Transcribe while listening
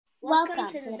Welcome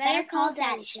to the Better Call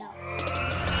Daddy Show.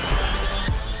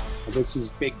 This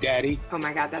is Big Daddy. Oh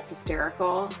my God, that's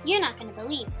hysterical. You're not going to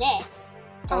believe this.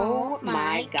 Oh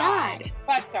my God.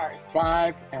 5 stars.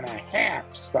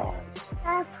 5.5 stars.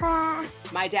 Papa.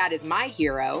 My dad is my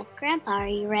hero. Grandpa, are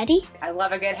you ready? I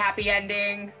love a good happy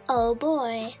ending. Oh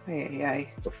boy.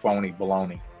 It's a phony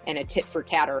baloney. And a tit for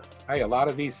tatter. Hey, a lot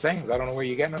of these things, I don't know where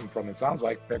you're getting them from. It sounds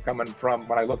like they're coming from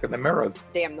when I look in the mirrors.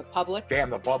 Damn the public. Damn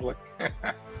the public.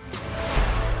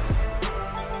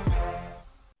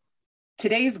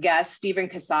 Today's guest, Stephen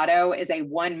Casado, is a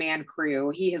one-man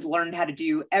crew. He has learned how to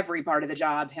do every part of the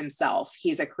job himself.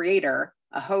 He's a creator,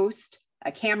 a host,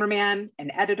 a cameraman,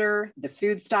 an editor, the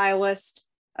food stylist,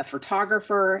 a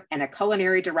photographer, and a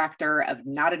culinary director of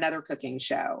Not Another Cooking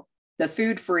Show. The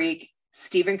food freak,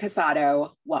 Stephen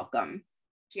Casado, welcome.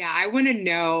 Yeah, I want to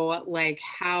know like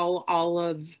how all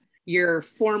of your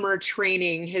former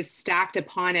training has stacked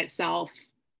upon itself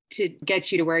to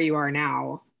get you to where you are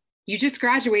now. You just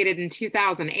graduated in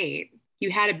 2008.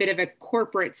 You had a bit of a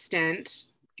corporate stint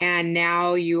and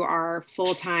now you are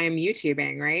full-time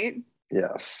YouTubing, right?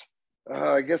 Yes.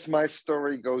 I guess my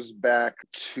story goes back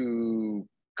to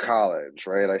college,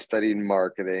 right? I studied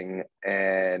marketing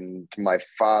and my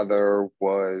father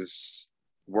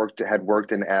had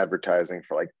worked in advertising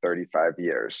for like 35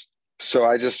 years. So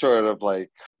I just sort of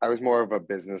I was more of a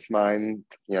business mind,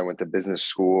 went to business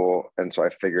school. And so I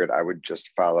figured I would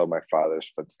just follow my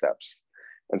father's footsteps.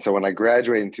 And so when I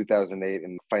graduated in 2008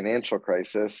 in the financial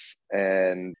crisis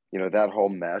and, that whole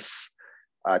mess,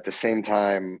 at the same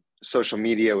time, social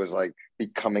media was like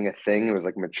becoming a thing. It was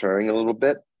like maturing a little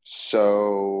bit.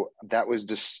 So that was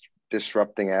just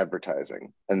disrupting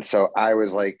advertising. And so I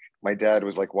was like, my dad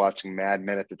was like watching Mad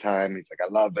Men at the time. He's like,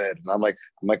 I love it. And I'm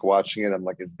like watching it. I'm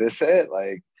like, is this it?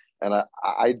 And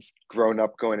I'd grown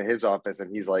up going to his office and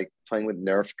he's like playing with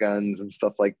Nerf guns and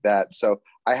stuff like that. So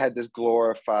I had this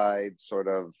glorified sort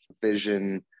of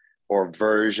vision or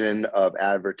version of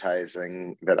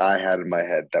advertising that I had in my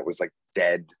head that was like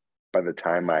dead by the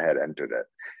time I had entered it.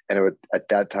 And at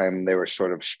that time, they were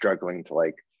sort of struggling to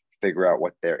like figure out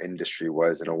what their industry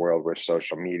was in a world where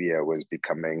social media was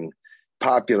becoming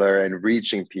popular and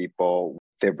reaching people.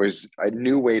 There was a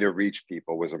new way to reach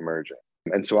people was emerging.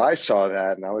 And so I saw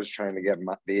that and I was trying to get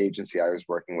the agency I was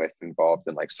working with involved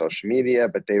in like social media,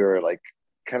 but they were like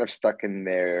kind of stuck in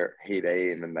their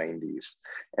heyday in the 90s.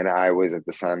 And I was at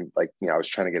the time, I was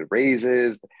trying to get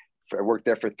raises. I worked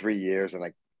there for 3 years and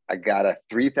I got a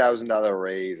 $3,000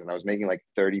 raise and I was making like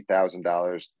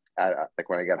 $30,000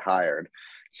 when I got hired.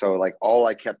 So like all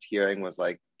I kept hearing was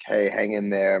like, hey, hang in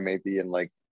there. Maybe in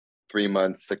like 3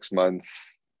 months, 6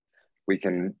 months, we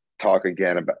can talk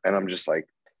again about, and I'm just like,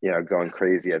 going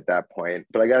crazy at that point.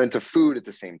 But I got into food at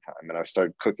the same time and I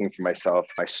started cooking for myself.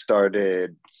 I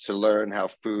started to learn how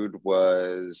food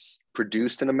was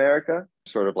produced in America,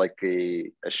 sort of like a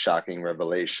shocking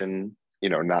revelation,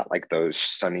 not like those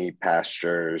sunny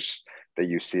pastures that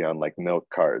you see on like milk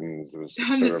cartons. It was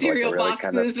on the cereal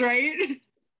boxes, right?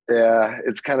 Yeah,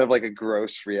 it's kind of like a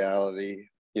gross reality.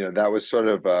 That was sort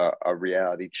of a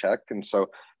reality check. And so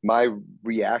my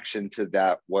reaction to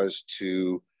that was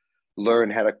to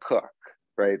learn how to cook,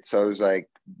 right? So I was like,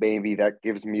 maybe that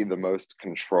gives me the most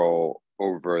control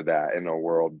over that in a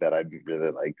world that I didn't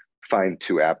really find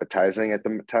too appetizing at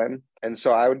the time. And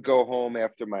so I would go home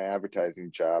after my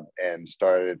advertising job and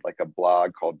started like a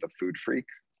blog called The Food Freak,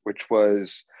 which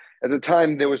was, at the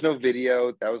time, there was no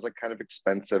video. That was like kind of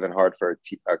expensive and hard for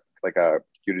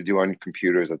you to do on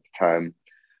computers at the time.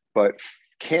 But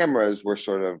cameras were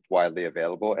sort of widely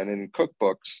available. And in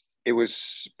cookbooks, it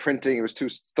was printing. It was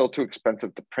still too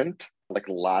expensive to print, like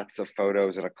lots of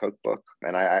photos in a cookbook.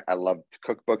 And I loved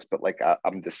cookbooks, but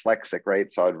I'm dyslexic,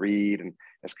 right? So I'd read and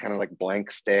it's kind of like blank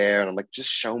stare. And I'm like,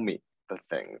 just show me the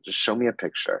thing. Just show me a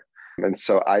picture. And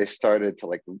so I started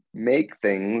to make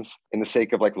things in the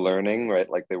sake of learning, right?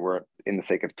 Like they weren't in the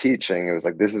sake of teaching. It was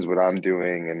like, this is what I'm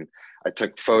doing. And I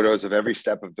took photos of every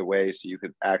step of the way so you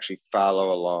could actually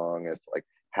follow along as to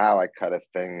how I cut a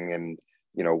thing and,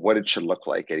 what it should look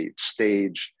like at each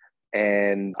stage.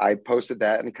 And I posted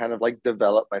that and kind of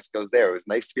developed my skills there. It was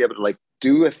nice to be able to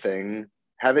do a thing,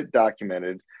 have it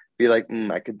documented, be like,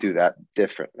 I could do that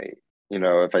differently.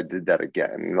 If I did that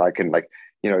again, I can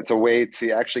it's a way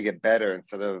to actually get better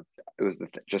instead of, it was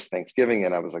just Thanksgiving.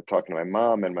 And I was talking to my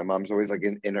mom and my mom's always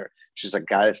in her, she's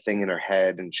got a thing in her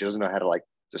head and she doesn't know how to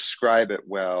describe it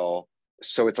well.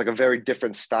 So it's a very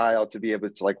different style to be able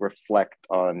to reflect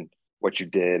on what you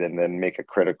did and then make a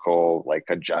critical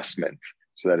adjustment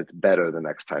so that it's better the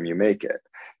next time you make it.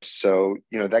 So,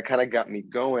 that kind of got me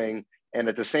going. And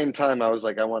at the same time, I was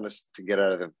I want us to get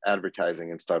out of advertising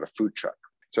and start a food truck.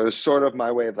 So it was sort of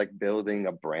my way of like building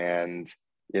a brand,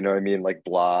 you know what I mean? Like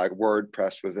blog,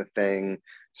 WordPress was a thing.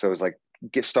 So it was like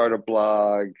start a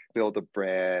blog, build a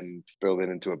brand, build it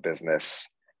into a business.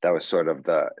 That was sort of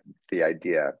the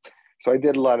idea. So I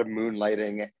did a lot of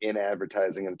moonlighting in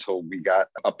advertising until we got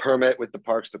a permit with the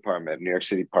Parks Department, New York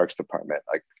City Parks Department.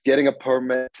 Like getting a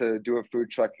permit to do a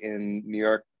food truck in New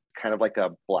York, kind of like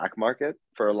a black market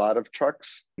for a lot of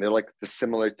trucks. They're like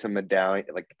similar to medallion,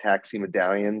 like taxi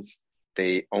medallions.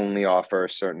 They only offer a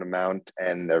certain amount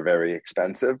and they're very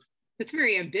expensive. That's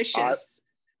very ambitious.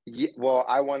 Yeah, well,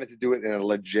 I wanted to do it in a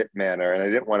legit manner and I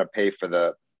didn't want to pay for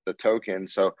the token.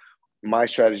 So my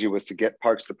strategy was to get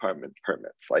Parks Department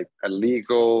permits, like a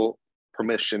legal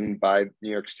permission by New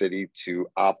York City to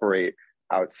operate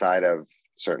outside of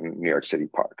certain New York City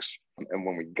parks. And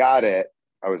when we got it,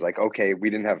 I was like, okay, we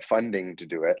didn't have funding to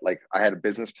do it. Like I had a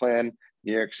business plan.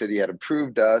 New York City had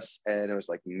approved us. And it was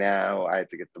like, now I had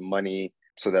to get the money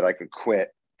so that I could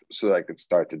quit, so that I could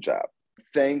start the job.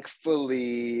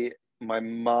 Thankfully, my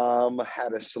mom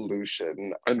had a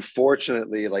solution.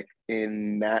 Unfortunately, like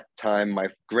in that time, my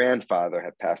grandfather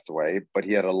had passed away, but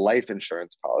he had a life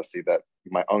insurance policy that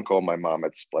my uncle and my mom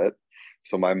had split.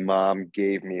 So my mom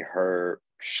gave me her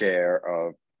share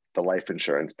of the life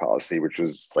insurance policy, which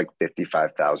was like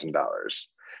 $55,000,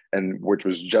 and which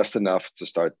was just enough to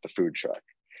start the food truck.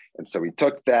 And so we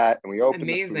took that and we opened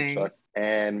the food truck.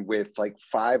 And with like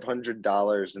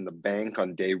 $500 in the bank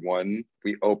on day one,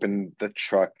 we opened the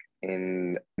truck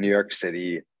in New York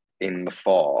City in the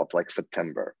fall of like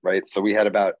September, right? So we had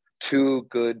about 2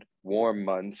 good warm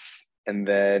months and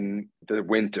then the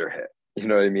winter hit, you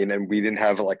know what I mean? And we didn't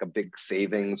have like a big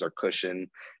savings or cushion.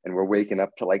 And we're waking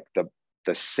up to like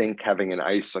the sink having an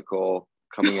icicle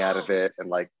coming out of it. And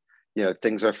like, you know,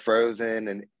 things are frozen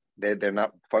and they're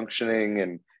not functioning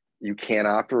and you can't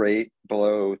operate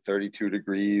below 32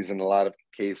 degrees in a lot of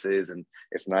cases. And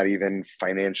it's not even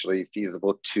financially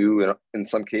feasible to, in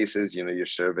some cases, you know, you're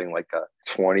serving like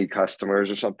 20 customers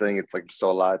or something. It's like,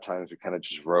 so a lot of times we kind of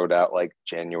just rode out like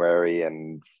January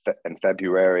and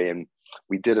February. And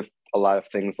we did a lot of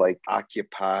things like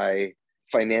occupy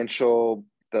financial,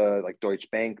 the like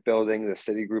Deutsche Bank building, the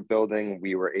Citigroup building.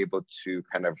 We were able to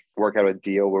kind of work out a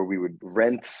deal where we would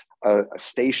rent a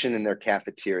station in their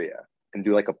cafeteria and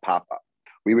do like a pop-up.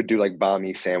 We would do like banh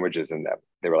mi sandwiches in them.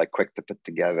 They were like quick to put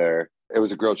together. It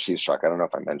was a grilled cheese truck. I don't know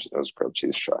if I mentioned it was a grilled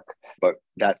cheese truck, but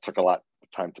that took a lot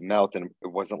of time to melt and it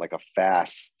wasn't like a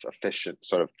fast, efficient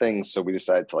sort of thing. So we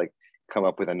decided to like come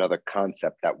up with another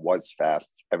concept that was fast.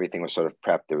 Everything was sort of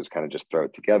prepped. It was kind of just throw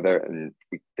it together and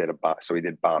we did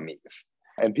banh mi's.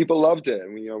 And people loved it.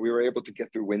 And we were able to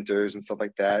get through winters and stuff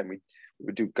like that. And we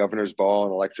would do Governor's Ball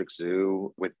and Electric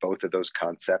Zoo with both of those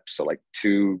concepts. So like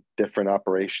 2 different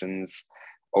operations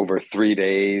over 3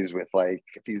 days with like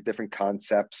these different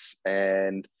concepts.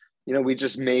 And, you know, we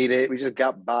just made it, we just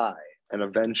got by. And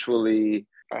eventually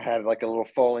I had like a little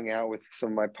falling out with some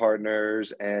of my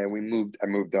partners and I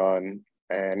moved on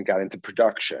and got into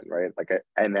production, right? Like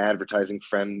an advertising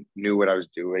friend knew what I was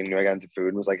doing, knew I got into food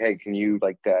and was like, hey, can you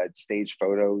like stage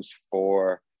photos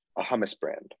for a hummus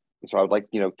brand? And so I would like,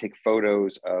 you know, take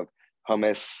photos of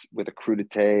hummus with a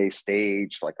crudité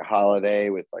stage, like a holiday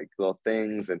with like little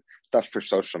things and stuff for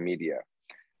social media.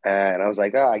 And I was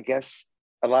like, I guess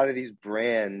a lot of these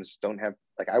brands don't have,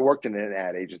 like I worked in an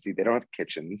ad agency, they don't have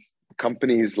kitchens.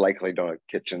 Companies likely don't have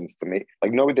kitchens to make,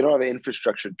 like no, they don't have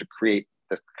infrastructure to create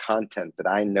the content that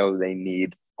I know they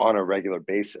need on a regular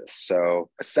basis. So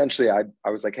essentially I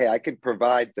was like, hey, I could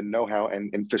provide the know-how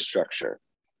and infrastructure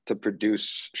to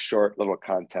produce short little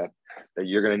content that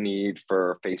you're going to need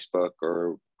for Facebook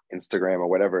or Instagram or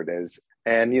whatever it is.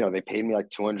 And, you know, they paid me like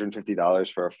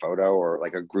 $250 for a photo or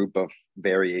like a group of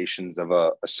variations of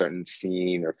a certain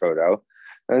scene or photo.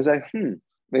 And I was like,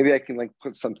 maybe I can like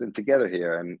put something together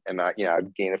here. And I, you know,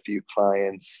 I'd gain a few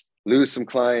clients, lose some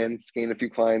clients, gain a few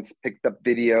clients, picked up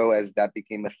video as that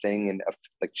became a thing and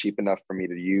like cheap enough for me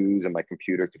to use and my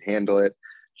computer could handle it,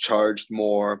 charged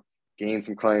more, gain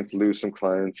some clients, lose some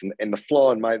clients. And the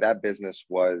flaw in that business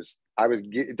was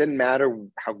it didn't matter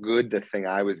how good the thing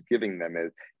I was giving them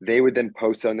is. They would then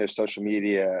post on their social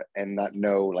media and not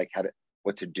know like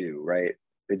what to do, right?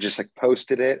 They just like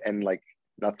posted it and like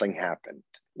nothing happened.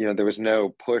 You know, there was no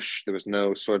push. There was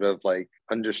no sort of like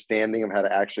understanding of how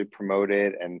to actually promote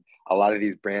it. And a lot of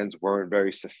these brands weren't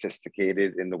very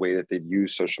sophisticated in the way that they'd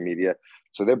use social media.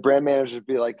 So their brand managers would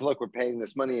be like, look, we're paying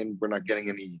this money and we're not getting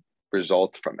any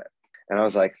results from it. And I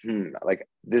was like, like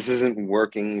this isn't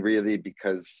working really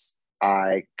because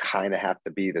I kind of have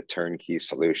to be the turnkey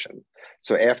solution.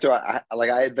 So after I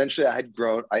had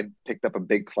grown, I picked up a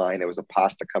big client. It was a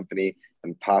pasta company,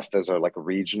 and pastas are like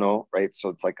regional, right? So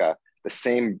it's like the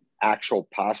same actual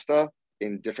pasta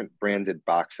in different branded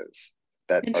boxes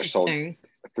that are sold Interesting.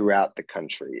 throughout the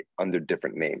country under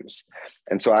different names.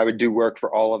 And so I would do work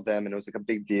for all of them. And it was like a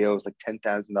big deal. It was like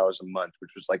 $10,000 a month,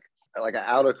 which was like an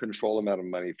out of control amount of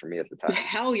money for me at the time.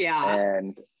 Hell yeah.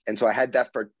 And so I had that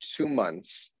for 2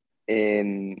 months.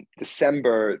 In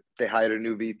December, they hired a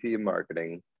new VP of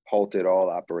marketing, halted all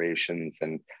operations.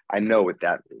 And I know what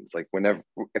that means. Like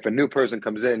if a new person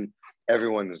comes in,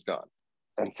 everyone is gone.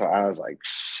 And so I was like,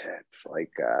 shit,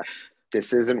 like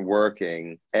this isn't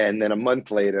working. And then a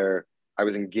month later, I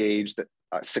was engaged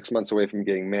 6 months away from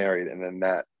getting married, and then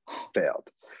that failed.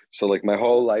 So like my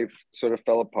whole life sort of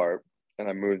fell apart, and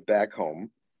I moved back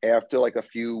home. After like a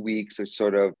few weeks of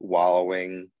sort of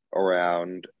wallowing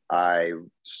around, I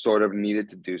sort of needed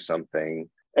to do something.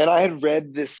 And I had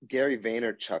read this Gary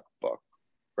Vaynerchuk book,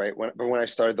 right? When I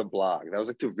started the blog. That was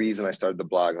like the reason I started the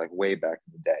blog, like way back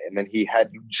in the day. And then he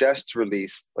had just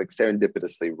released, like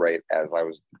serendipitously, right as I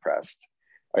was depressed,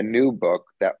 a new book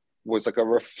that was like a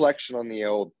reflection on the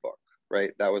old book,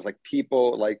 right? That was like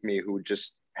people like me who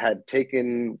just had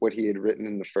taken what he had written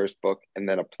in the first book and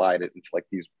then applied it into like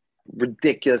these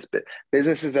ridiculous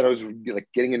businesses that I was like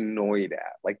getting annoyed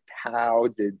at. Like, how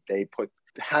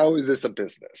is this a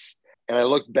business? And I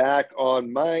looked back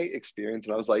on my experience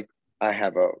and I was like, I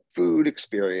have a food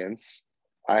experience.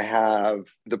 I have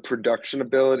the production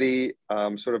ability,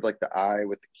 sort of like the eye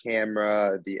with the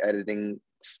camera, the editing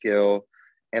skill.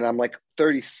 And I'm like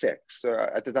 36. So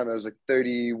at the time I was like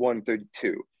 31,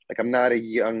 32. Like, I'm not a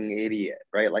young idiot,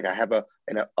 right? Like, I have a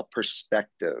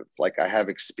perspective. Like, I have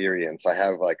experience. I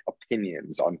have like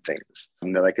opinions on things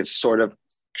that I could sort of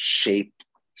shape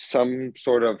some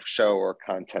sort of show or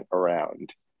content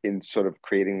around, in sort of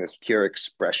creating this pure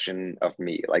expression of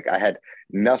me. Like, I had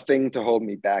nothing to hold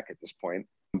me back at this point.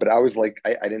 But I was like,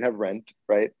 I didn't have rent,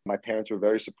 right? My parents were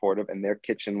very supportive, and their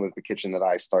kitchen was the kitchen that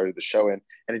I started the show in.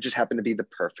 And it just happened to be the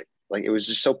perfect, like, it was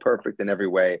just so perfect in every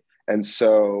way. And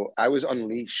so I was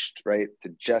unleashed, right, to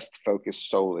just focus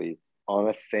solely on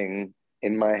a thing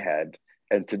in my head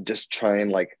and to just try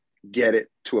and like get it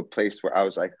to a place where I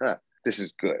was like, this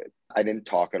is good. I didn't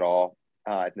talk at all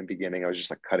at the beginning. I was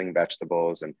just like cutting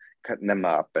vegetables and cutting them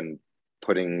up and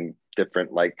putting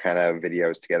different like kind of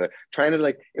videos together, trying to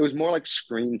like, it was more like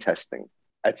screen testing.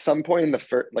 At some point in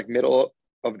the middle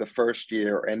of the first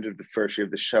year or end of the first year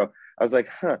of the show, I was like,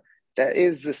 that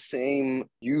is the same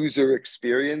user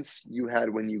experience you had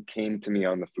when you came to me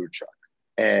on the food truck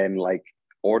and like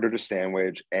ordered a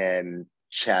sandwich and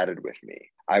chatted with me.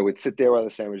 I would sit there while the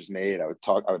sandwich is made. I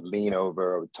would lean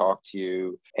over, I would talk to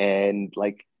you. And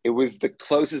like, it was the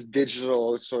closest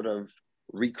digital sort of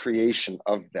recreation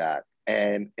of that.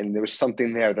 And there was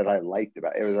something there that I liked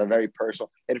about it. It was a very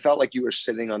personal. It felt like you were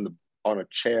sitting on a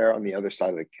chair on the other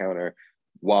side of the counter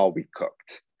while we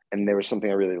cooked. And there was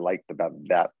something I really liked about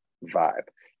that vibe.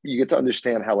 You get to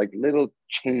understand how like little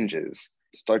changes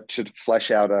start to flesh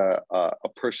out a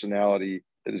personality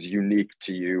that is unique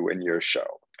to you and your show.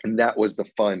 And that was the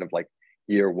fun of like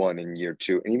year one and year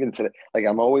two. And even today, like,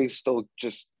 I'm always still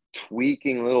just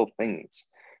tweaking little things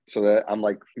so that I'm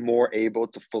like more able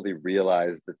to fully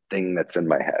realize the thing that's in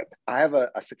my head. I have a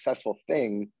successful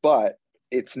thing, but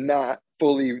it's not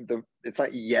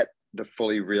yet the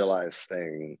fully realized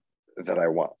thing that I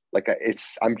want. Like,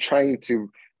 I'm trying to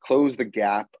close the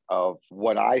gap of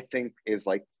what I think is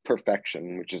like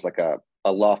perfection, which is like a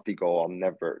lofty goal I'll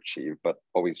never achieve, but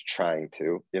always trying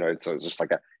to, it's just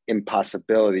like a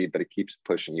impossibility, but it keeps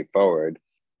pushing you forward.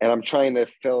 And I'm trying to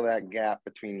fill that gap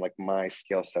between like my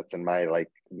skill sets and my like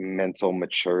mental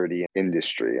maturity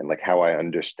industry and like how I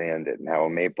understand it and how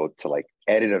I'm able to like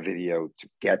edit a video to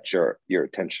get your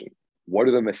attention. What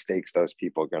are the mistakes those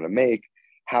people are going to make?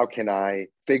 How can I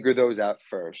figure those out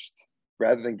first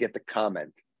rather than get the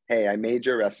comment, hey, I made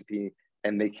your recipe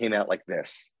and they came out like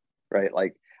this, right?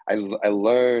 Like I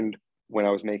learned when I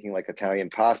was making like Italian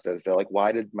pastas, they're like,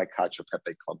 why did my cacio e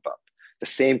pepe clump up? The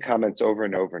same comments over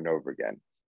and over and over again.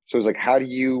 So it's like, how do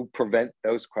you prevent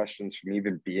those questions from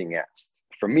even being asked?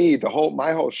 For me,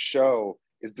 my whole show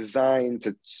is designed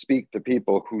to speak to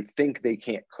people who think they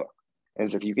can't cook. And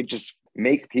as if you could just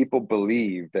make people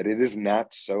believe that it is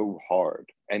not so hard.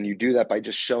 And you do that by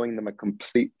just showing them a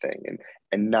complete thing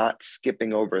and not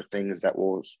skipping over things that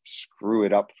will screw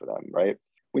it up for them, right?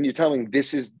 When you're telling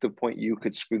this is the point you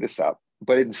could screw this up,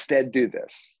 but instead do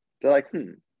this, they're like,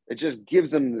 it just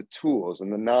gives them the tools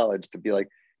and the knowledge to be like,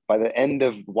 by the end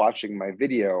of watching my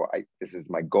video, this is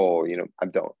my goal. I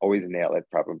don't always nail it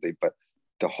probably, but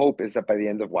the hope is that by the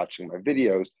end of watching my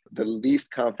videos, the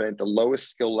least confident, the lowest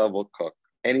skill level cook,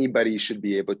 anybody should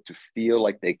be able to feel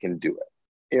like they can do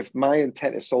it. If my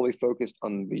intent is solely focused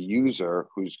on the user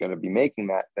who's going to be making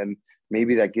that, then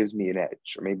maybe that gives me an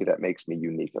edge, or maybe that makes me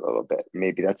unique a little bit.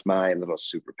 Maybe that's my little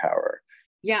superpower.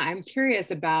 Yeah, I'm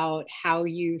curious about how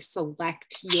you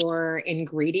select your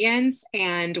ingredients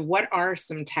and what are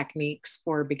some techniques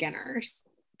for beginners?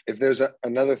 If there's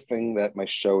another thing that my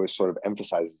show is sort of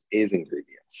emphasizes is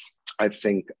ingredients. I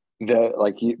think that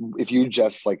if you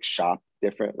just like shop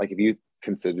different, like if you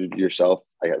considered yourself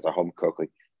like as a home cook,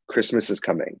 like Christmas is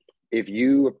coming. If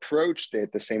you approached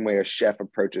it the same way a chef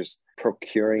approaches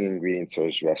procuring ingredients for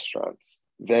his restaurants,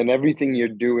 then everything you're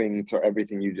doing to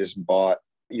everything you just bought,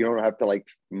 you don't have to like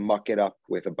muck it up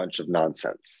with a bunch of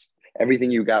nonsense.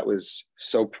 Everything you got was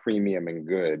so premium and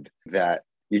good that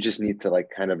you just need to like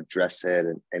kind of dress it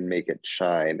and make it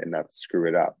shine and not screw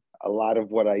it up. A lot of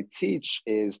what I teach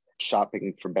is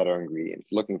shopping for better ingredients,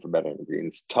 looking for better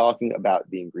ingredients, talking about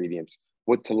the ingredients,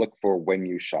 what to look for when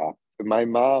you shop. My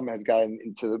mom has gotten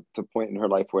into the point in her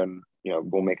life when,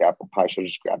 we'll make apple pie. She'll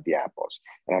just grab the apples.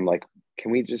 And I'm like,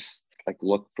 can we just like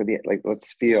look for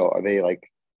let's feel, are they like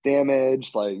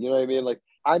damaged? Like, you know what I mean? Like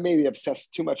I may be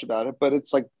obsessed too much about it, but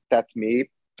it's like, that's me.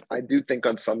 I do think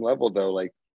on some level though,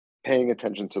 like paying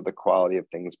attention to the quality of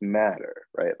things matter,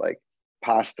 right? Like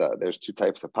pasta, there's two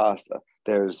types of pasta.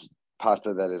 There's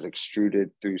pasta that is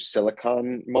extruded through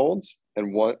silicone molds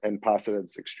and pasta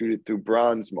that's extruded through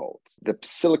bronze molds. The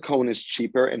silicone is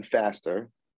cheaper and faster,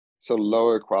 so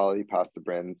lower quality pasta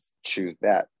brands choose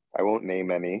that. I won't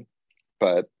name any,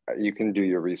 but you can do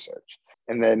your research.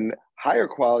 And then higher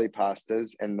quality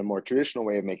pastas and the more traditional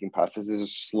way of making pastas is a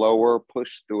slower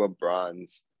push through a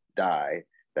bronze die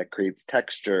that creates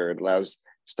texture. It allows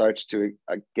starch to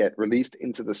get released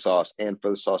into the sauce and for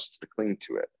the sauces to cling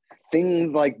to it.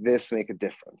 Things like this make a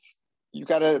difference. You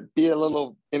got to be a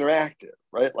little interactive,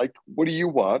 right? Like, what do you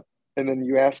want? And then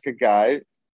you ask a guy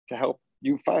to help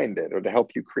you find it or to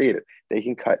help you create it. They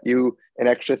can cut you an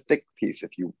extra thick piece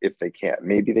if they can.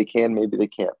 Maybe they can, maybe they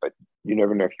can't, but you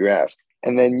never know if you ask.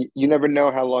 And then you never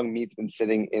know how long meat's been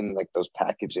sitting in like those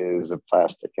packages of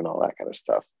plastic and all that kind of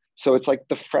stuff. So it's like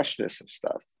the freshness of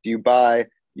stuff. Do you buy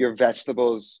your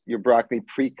vegetables, your broccoli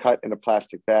pre-cut in a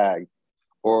plastic bag?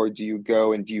 Or do you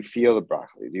go and do you feel the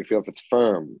broccoli? Do you feel if it's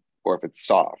firm or if it's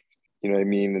soft? You know what I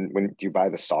mean? And when do you buy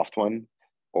the soft one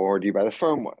or do you buy the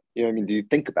firm one? You know what I mean? Do you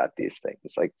think about these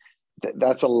things? Like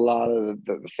that's a lot of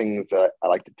the things that I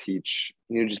like to teach.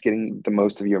 Just getting the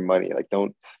most of your money. Like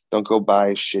don't go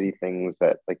buy shitty things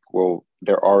that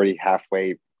they're already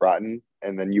halfway rotten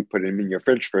and then you put them in your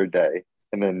fridge for a day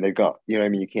and then they're gone. You know what I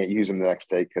mean? You can't use them the next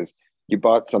day because you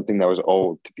bought something that was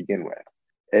old to begin with.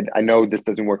 And I know this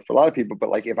doesn't work for a lot of people, but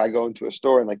like if I go into a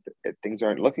store and like things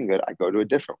aren't looking good, I go to a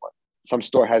different one. Some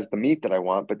store has the meat that I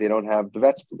want, but they don't have the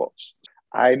vegetables.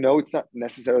 I know it's not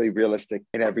necessarily realistic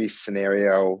in every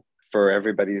scenario for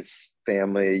everybody's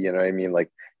family. You know what I mean? Like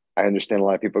I understand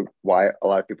why a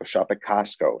lot of people shop at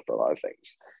Costco for a lot of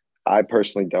things. I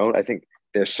personally don't. I think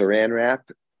their saran wrap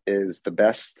is the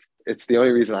best. It's the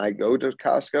only reason I go to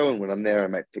Costco. And when I'm there, I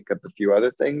might pick up a few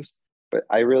other things, but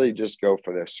I really just go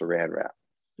for their saran wrap.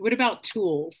 What about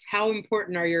tools? How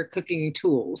important are your cooking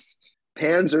tools?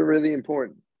 Pans are really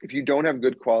important. If you don't have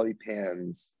good quality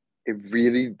pans, it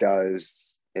really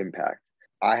does impact.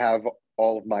 I have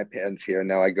all of my pans here.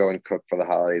 Now I go and cook for the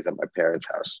holidays at my parents'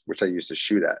 house, which I used to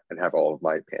shoot at and have all of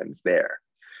my pans there.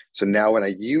 So now when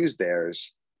I use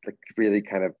theirs, like really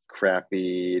kind of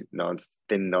crappy,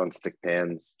 thin nonstick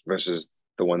pans versus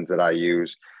the ones that I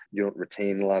use, you don't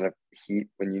retain a lot of heat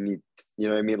when you need, you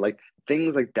know what I mean? Like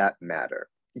things like that matter.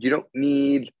 You don't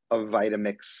need a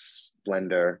Vitamix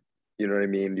blender. You know what I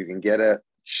mean? You can get a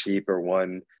cheaper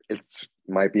one. It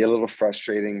might be a little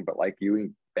frustrating, but like you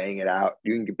can bang it out.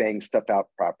 You can bang stuff out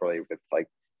properly with like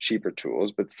cheaper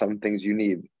tools, but some things you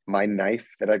need. My knife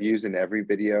that I've used in every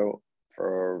video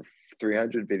for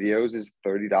 300 videos is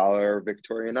 $30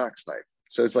 Victorinox knife.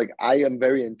 So it's like, I am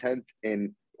very intent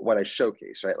in what I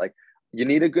showcase, right? Like you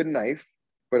need a good knife,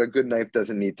 but a good knife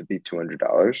doesn't need to be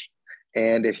 $200.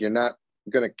 And if you're not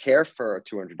going to care for a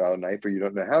 $200 knife or you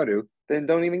don't know how to, then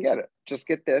don't even get it. Just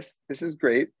get this. This is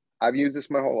great. I've used this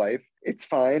my whole life. It's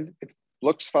fine. It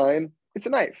looks fine. It's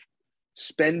a knife.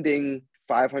 Spending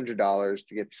 $500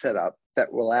 to get set up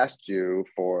that will last you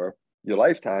for your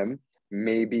lifetime.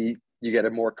 Maybe you get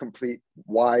a more complete,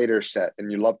 wider set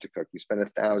and you love to cook. You spend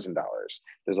 $1,000.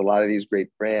 There's a lot of these great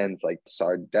brands like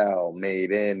Sardell,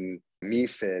 Made In,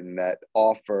 Meeson that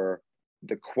offer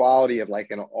the quality of like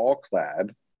an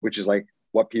all-clad, which is like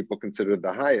what people consider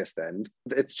the highest end.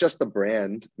 It's just a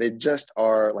brand. They just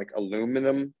are like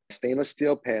aluminum, stainless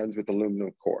steel pans with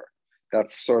aluminum core.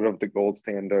 That's sort of the gold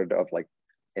standard of like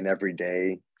an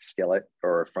everyday skillet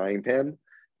or a frying pan.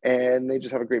 And they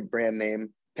just have a great brand name.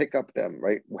 Pick up them,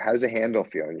 right? How does the handle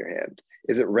feel in your hand?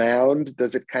 Is it round?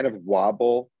 Does it kind of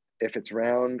wobble if it's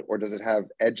round, or does it have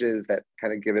edges that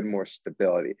kind of give it more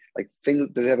stability? Like things,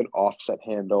 does it have an offset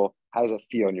handle? How does it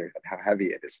feel in your hand? How heavy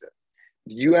it is?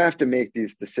 You have to make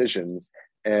these decisions.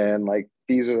 And like,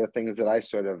 these are the things that I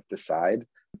sort of decide.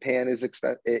 Pan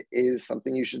it is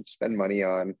something you should spend money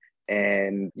on,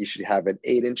 and you should have an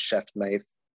 8-inch chef knife,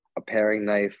 a paring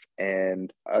knife,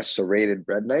 and a serrated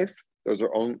bread knife. Those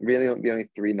are really the only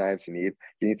 3 knives you need.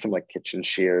 You need some like kitchen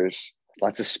shears,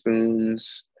 lots of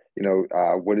spoons,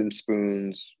 wooden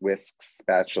spoons, whisks,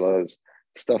 spatulas,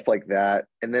 stuff like that.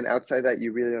 And then outside that,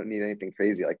 you really don't need anything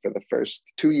crazy. Like for the first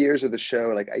 2 years of the show,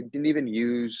 like I didn't even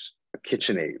use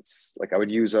KitchenAids. Like I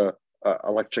would use a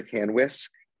electric hand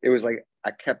whisk. It was like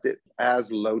I kept it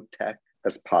as low tech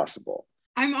as possible.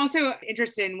 I'm also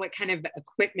interested in what kind of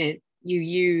equipment you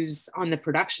use on the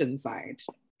production side.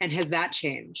 And has that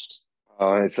changed?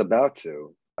 It's about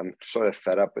to. I'm sort of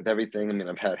fed up with everything. I mean,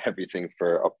 I've had everything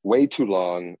for way too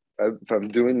long. I'm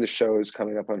doing the shows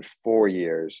coming up on 4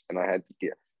 years, and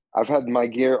I've had my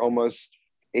gear almost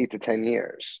 8 to 10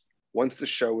 years. Once the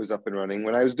show was up and running,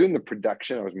 when I was doing the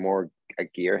production, I was more a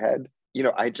gearhead.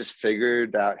 I just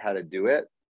figured out how to do it,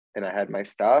 and I had my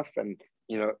stuff. And,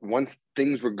 once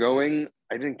things were going,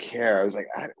 I didn't care. I was like,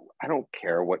 I don't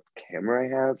care what camera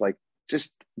I have. Like,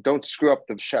 just don't screw up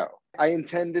the show. I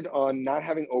intended on not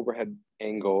having overhead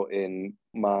angle in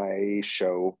my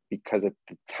show because at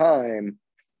the time,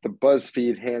 the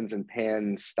BuzzFeed hands and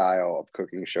pans style of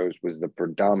cooking shows was the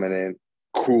predominant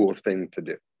cool thing to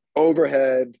do.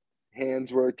 Overhead,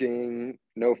 hands working,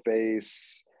 no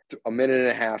face, a minute and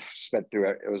a half spent through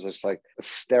it. It was just like a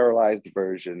sterilized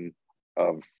version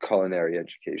of culinary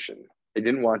education. I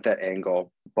didn't want that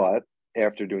angle, but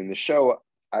after doing the show,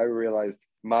 I realized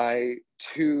my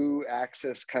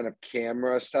 2-axis kind of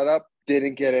camera setup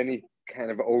didn't get any kind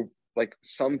of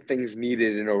some things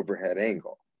needed an overhead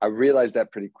angle. I realized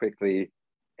that pretty quickly,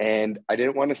 and I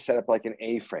didn't want to set up like an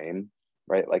A-frame,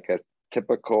 right? Like a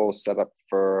typical setup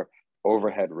for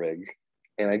overhead rig.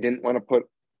 And I didn't want to put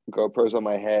GoPros on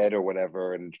my head or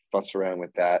whatever and fuss around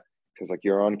with that because like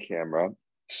you're on camera.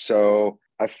 So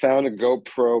I found a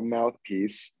GoPro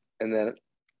mouthpiece, and then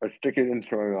I stick it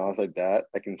into my mouth like that.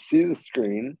 I can see the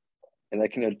screen and I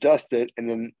can adjust it, and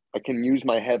then I can use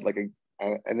my head like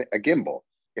a gimbal.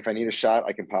 If I need a shot,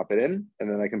 I can pop it in and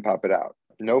then I can pop it out.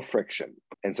 No friction.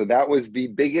 And so that was the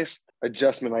biggest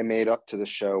adjustment I made up to the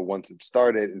show once it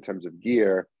started in terms of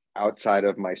gear, outside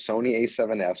of my Sony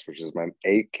A7S, which is my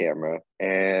A camera,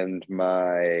 and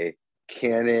my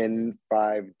Canon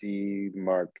 5D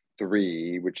Mark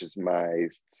III, which is my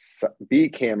B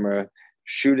camera,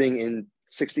 shooting in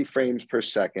 60 frames per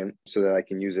second so that I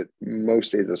can use it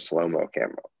most days as a slow-mo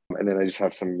camera. And then I just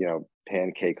have some,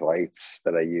 pancake lights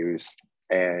that I use,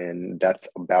 and that's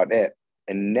about it.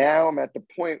 And now I'm at the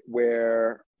point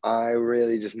where I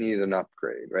really just need an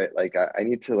upgrade, right? Like I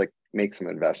need to like make some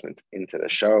investments into the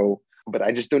show, but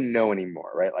I just don't know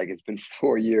anymore, right? Like it's been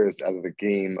 4 years out of the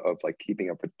game of like keeping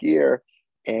up with gear,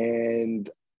 and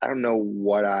I don't know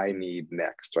what I need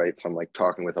next, right? So I'm like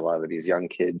talking with a lot of these young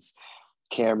kids,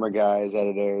 camera guys,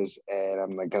 editors, and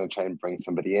I'm like going to try and bring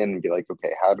somebody in and be like,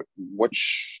 okay, what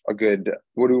do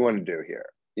we want to do here?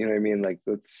 You know what I mean? Like,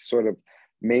 let's sort of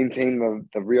maintain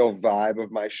the real vibe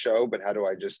of my show, but how do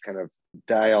I just kind of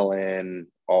dial in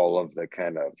all of the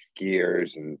kind of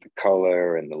gears and the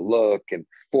color and the look and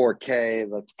 4K?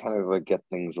 Let's kind of like get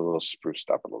things a little spruced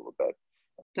up a little bit.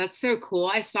 That's so cool.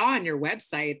 I saw on your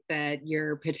website that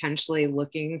you're potentially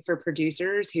looking for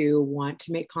producers who want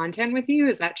to make content with you.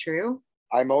 Is that true?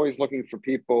 I'm always looking for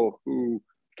people who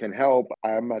can help.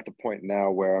 I'm at the point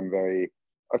now where I'm very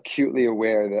acutely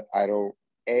aware that I don't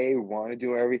want to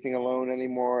do everything alone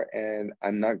anymore, and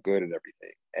I'm not good at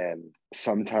everything. And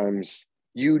sometimes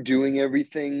you doing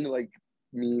everything like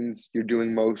means you're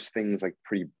doing most things like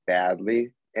pretty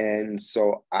badly. And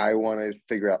so I want to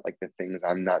figure out like the things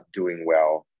I'm not doing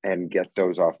well and get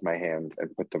those off my hands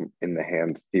and put them in the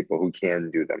hands of people who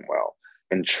can do them well,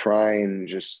 and try and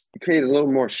just create a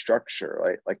little more structure,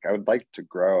 right? Like I would like to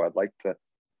grow. I'd like to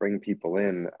bring people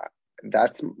in.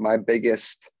 That's my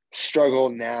biggest struggle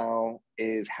now,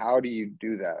 is how do you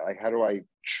do that? Like, how do I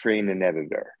train an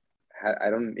editor? I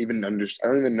don't even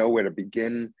know where to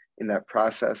begin in that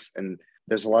process. And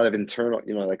there's a lot of internal,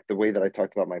 like the way that I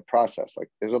talked about my process, like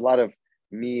there's a lot of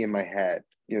me in my head,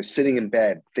 sitting in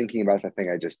bed thinking about the thing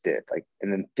I just did, like,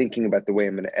 and then thinking about the way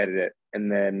I'm going to edit it,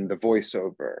 and then the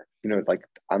voiceover, like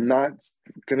I'm not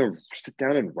going to sit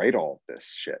down and write all this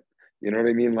shit. You know what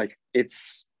I mean? Like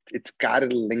it's got to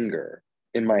linger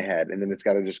in my head, and then it's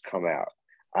got to just come out.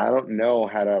 I don't know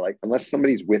how to, like, unless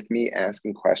somebody's with me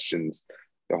asking questions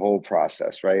the whole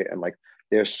process, right? And like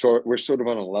we're sort of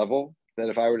on a level that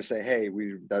if I were to say, hey,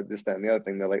 we did this, that, and the other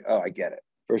thing, they're like, oh, I get it.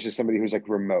 Versus somebody who's like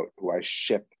remote, who I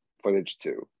ship footage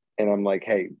to, and I'm like,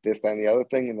 hey, this, that, and the other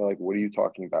thing, and they're like, what are you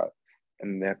talking about?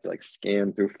 And they have to like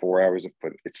scan through 4 hours of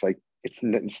footage. It's like it's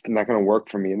not going to work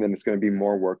for me, and then it's going to be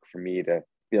more work for me to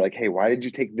be like, hey, why did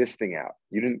you take this thing out?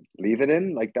 You didn't leave it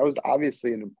in? Like that was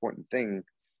obviously an important thing.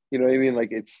 You know what I mean? Like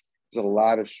there's a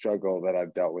lot of struggle that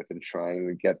I've dealt with in trying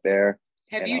to get there.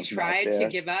 Have you tried to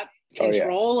give up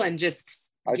control and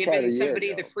just giving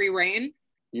somebody the free reign?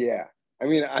 Yeah. I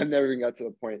mean, I've never even got to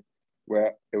the point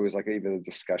where it was like even a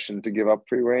discussion to give up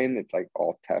free reign. It's like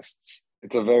all tests.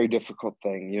 It's a very difficult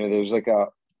thing. There's like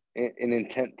an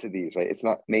intent to these, right? It's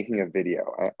not making a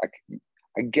video.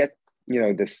 I get,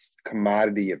 this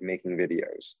commodity of making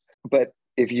videos, but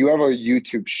if you have a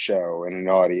YouTube show and an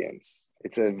audience,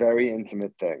 it's a very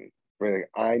intimate thing where like,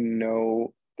 I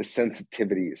know the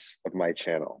sensitivities of my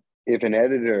channel. If an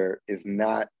editor is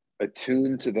not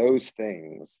attuned to those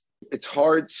things, it's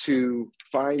hard to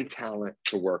find talent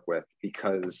to work with,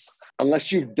 because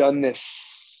unless you've done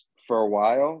this for a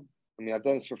while, I mean, I've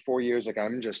done this for 4 years. Like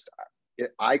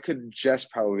I could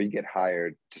just probably get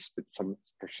hired to spit some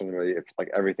personally if like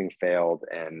everything failed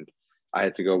and I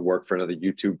had to go work for another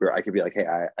YouTuber. I could be like, hey,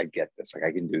 I get this. Like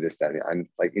I can do this, that. I'm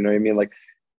like, you know what I mean? Like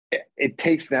it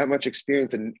takes that much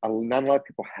experience, and not a lot of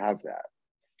people have that.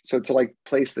 So to like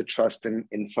place the trust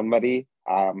in somebody,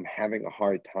 I'm having a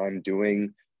hard time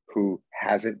doing, who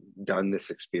hasn't done this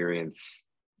experience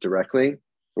directly,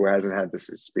 who hasn't had this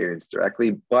experience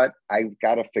directly, but I've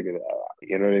got to figure that out.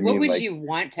 You know what I mean? What would you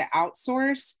want to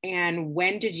outsource? And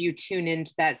when did you tune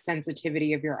into that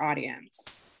sensitivity of your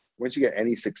audience? Once you get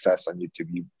any success on YouTube,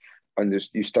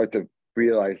 you start to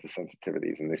realize the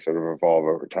sensitivities, and they sort of evolve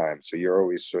over time. So you're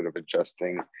always sort of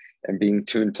adjusting and being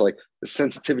tuned to like the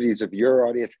sensitivities of your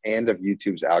audience and of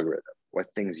YouTube's algorithm, what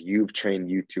things you've trained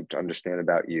YouTube to understand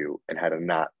about you and how to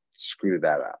not screw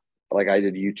that up. Like I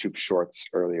did YouTube shorts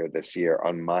earlier this year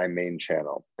on my main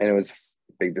channel, and it was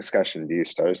a big discussion. Do you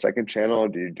start a second channel, or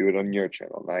do you do it on your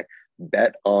channel? And I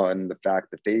bet on the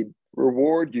fact that they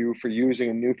reward you for using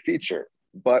a new feature.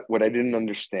 But what I didn't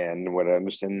understand, what I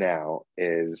understand now,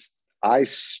 is I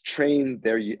trained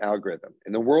their algorithm.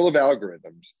 In the world of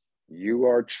algorithms, you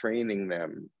are training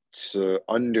them to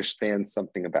understand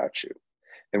something about you.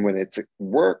 And when it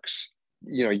works,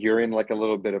 you're in like a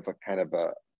little bit of a kind of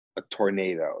a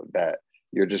tornado that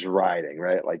you're just riding,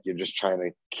 right? Like you're just trying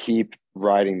to keep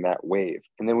riding that wave.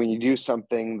 And then when you do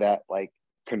something that like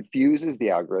confuses the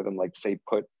algorithm, like say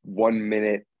put 1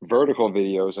 minute vertical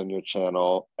videos on your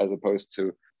channel as opposed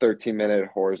to 13-minute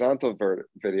horizontal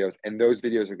videos, and those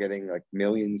videos are getting like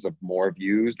millions of more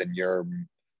views than your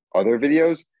other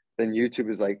videos, then YouTube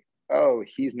is like, oh,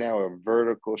 he's now a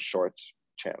vertical shorts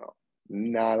channel,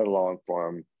 not a long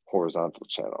form horizontal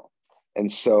channel.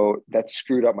 And so that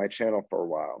screwed up my channel for a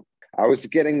while. I was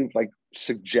getting like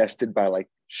suggested by like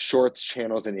shorts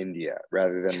channels in India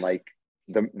rather than like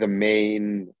the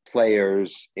main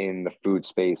players in the food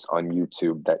space on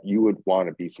YouTube that you would want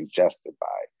to be suggested by,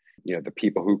 the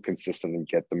people who consistently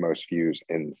get the most views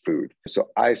in food. So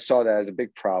I saw that as a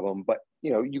big problem, but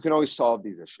you can always solve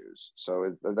these issues.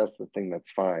 So that's the thing,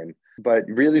 that's fine. But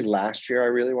really last year, I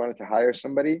really wanted to hire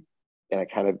somebody, and I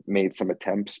kind of made some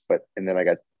attempts, and then I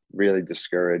got really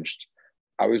discouraged.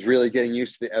 I was really getting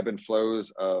used to the ebb and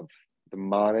flows of the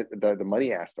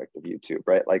money aspect of YouTube,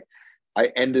 right? Like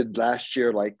I ended last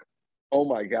year like, oh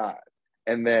my God.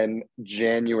 And then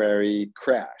January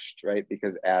crashed, right?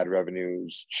 Because ad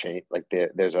revenues change. Like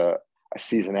there's a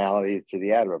seasonality to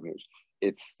the ad revenues.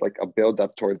 It's like a build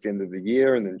up towards the end of the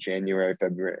year. And then January,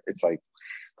 February, it's like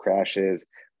crashes,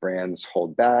 brands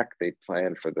hold back, they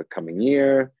plan for the coming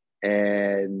year.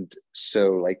 And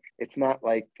so like, it's not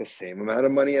like the same amount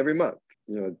of money every month,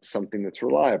 something that's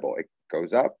reliable. It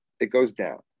goes up, it goes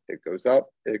down, it goes up,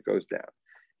 it goes down.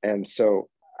 And so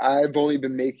I've only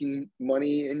been making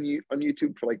money on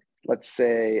YouTube for like, let's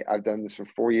say I've done this for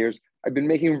 4 years. I've been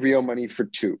making real money for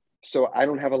 2. So I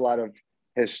don't have a lot of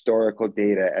historical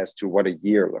data as to what a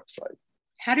year looks like.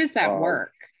 How does that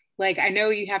work? Like, I know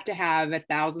you have to have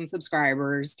 1,000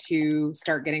 subscribers to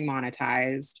start getting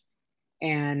monetized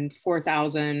and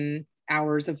 4,000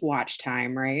 hours of watch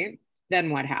time, right?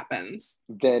 Then what happens?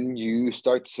 Then you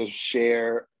start to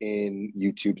share in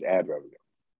YouTube's ad revenue.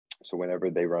 So whenever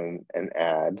they run an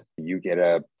ad, you get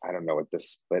I don't know what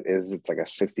this split is. It's like a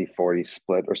 60-40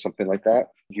 split or something like that.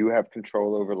 You have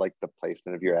control over like the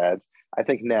placement of your ads. I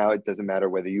think now it doesn't matter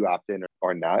whether you opt in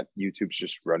or not. YouTube's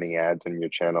just running ads on your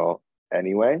channel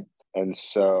anyway. And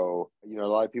so, a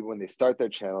lot of people, when they start their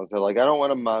channels, they're like, I don't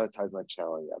want to monetize my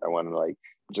channel yet. I want to like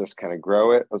just kind of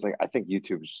grow it. I was like, I think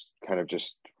YouTube's kind of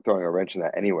just throwing a wrench in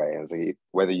that anyway. And it's like,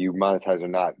 whether you monetize or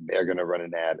not, they're going to run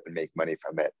an ad and make money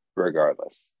from it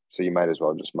regardless. So you might as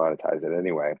well just monetize it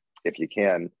anyway, if you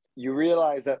can. You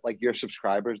realize that like your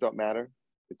subscribers don't matter.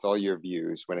 It's all your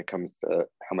views when it comes to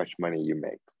how much money you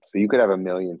make. So you could have 1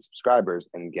 million subscribers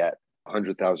and get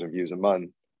 100,000 views a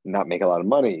month, not make a lot of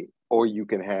money. Or you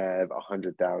can have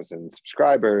 100,000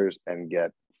 subscribers and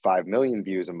get 5 million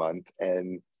views a month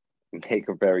and make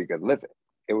a very good living.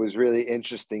 It was really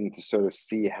interesting to sort of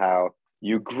see how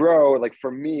you grow. Like for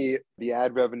me, the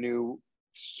ad revenue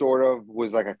sort of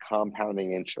was like a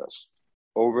compounding interest.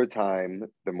 Over time,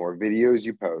 the more videos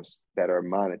you post that are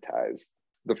monetized,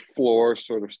 the floor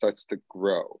sort of starts to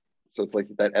grow. So it's like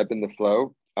that ebb and the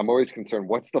flow. I'm always concerned,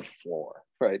 what's the floor,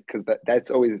 right? Because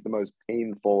that's always the most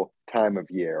painful time of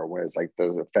year, where it's like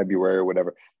the February or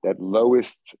whatever, that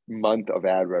lowest month of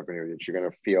ad revenue that you're going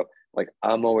to feel. Like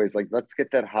I'm always like, let's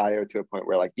get that higher to a point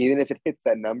where like, even if it hits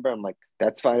that number, I'm like,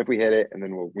 that's fine if we hit it. And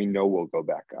then we know we'll go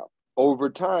back up. Over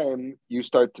time, you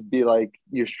start to be like,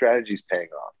 your strategy's paying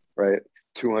off, right?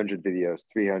 200 videos,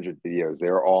 300 videos,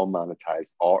 they're all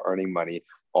monetized, all earning money,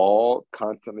 all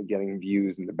constantly getting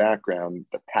views in the background,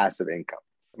 the passive income.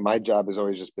 My job is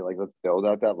always just be like, let's build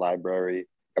out that library,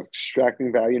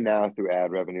 extracting value now through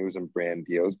ad revenues and brand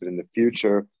deals. But in the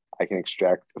future, I can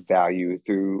extract value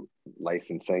through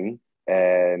licensing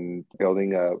and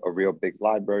building a real big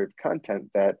library of content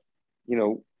that,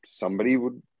 somebody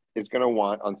is going to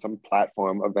want on some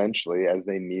platform eventually as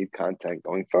they need content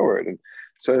going forward. And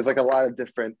so there's like a lot of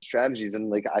different strategies. And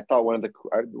like, I thought one of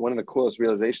the coolest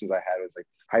realizations I had was like,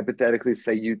 hypothetically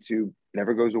say YouTube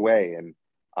never goes away and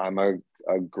I'm a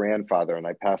grandfather and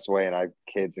I pass away and I have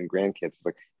kids and grandkids.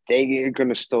 Like they are going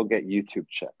to still get YouTube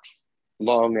checks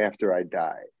long after I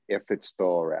die, if it's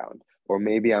still around. Or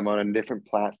maybe I'm on a different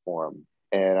platform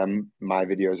and my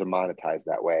videos are monetized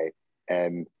that way.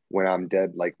 And when I'm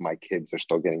dead, like my kids are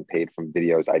still getting paid from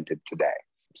videos I did today.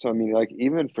 So, I mean, like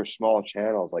even for small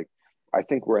channels, like I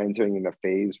think we're entering in a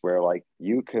phase where like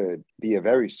you could be a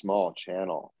very small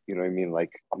channel, you know what I mean?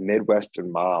 Like a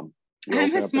Midwestern mom.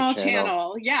 I'm a small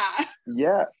channel. Yeah.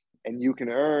 Yeah. And you can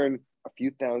earn a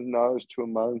few $1,000s to a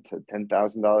month, to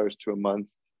 $10,000 to a month,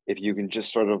 if you can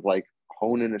just sort of like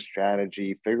hone in a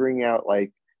strategy, figuring out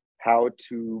like how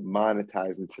to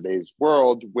monetize in today's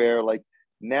world where like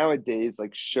nowadays,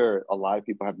 like sure, a lot of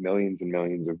people have millions and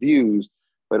millions of views,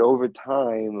 but over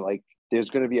time, like there's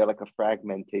going to be like a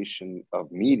fragmentation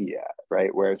of media,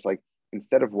 right? Where it's like,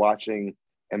 instead of watching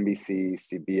NBC,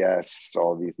 CBS,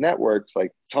 all these networks,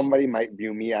 like somebody might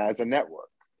view me as a network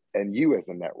and you as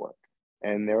a network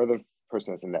and their other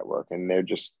person as a network. And they're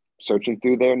just searching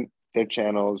through their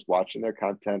channels, watching their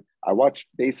content. I watch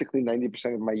basically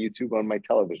 90% of my YouTube on my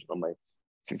television, on my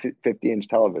 50-inch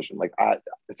television. Like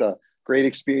it's a great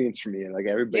experience for me. And like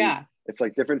everybody, it's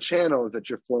like different channels that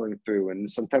you're flowing through.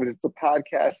 And sometimes it's a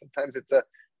podcast, sometimes it's a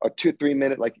 2-3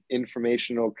 minute like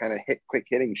informational kind of quick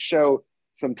hitting show.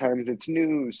 Sometimes it's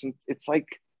news. It's like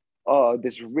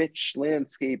this rich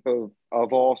landscape of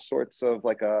all sorts of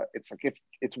like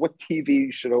it's what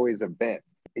TV should always have been.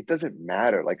 It doesn't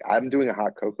matter. Like I'm doing a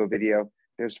hot cocoa video.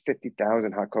 There's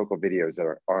 50,000 hot cocoa videos that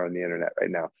are on the internet right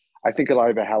now. I think a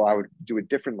lot about how I would do it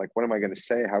different. Like, what am I going to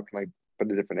say? How can I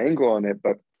put a different angle on it?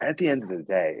 But at the end of the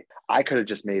day, I could have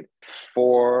just made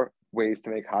 4 ways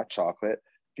to make hot chocolate: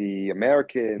 the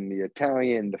American, the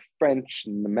Italian, the French,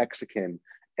 and the Mexican,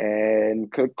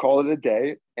 and could call it a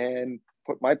day and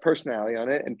put my personality on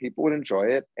it and people would enjoy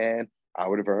it and I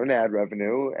would have earned ad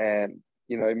revenue. And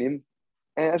you know what I mean?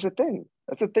 And that's a thing.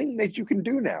 That's a thing that you can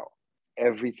do now.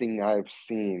 Everything I've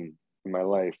seen in my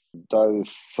life does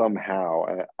somehow,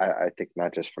 and I think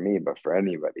not just for me, but for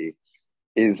anybody,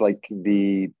 is like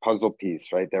the puzzle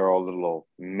piece, right? They're all little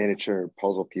miniature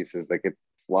puzzle pieces that get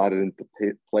slotted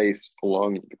into place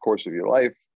along the course of your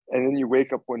life. And then you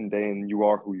wake up one day and you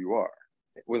are who you are.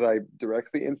 Was I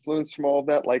directly influenced from all of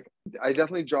that? Like, I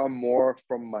definitely draw more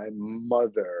from my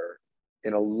mother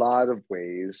in a lot of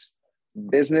ways.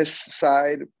 Business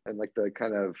side and like the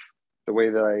kind of the way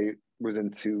that I was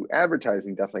into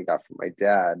advertising definitely got from my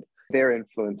dad. Their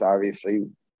influence obviously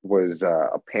was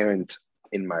apparent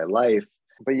in my life.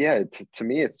 But yeah, to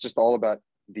me, it's just all about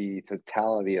the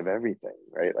totality of everything,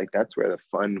 right? Like that's where the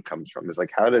fun comes from, is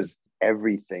like, how does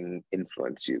everything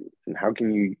influence you? And how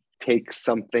can you take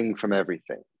something from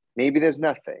everything. Maybe there's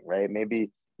nothing, right?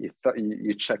 Maybe you thought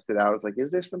you checked it out. It's like,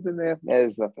 is there something there? Yeah,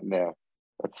 there's nothing there.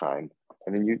 That's fine.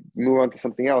 And then you move on to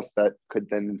something else that could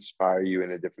then inspire you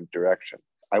in a different direction.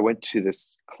 I went to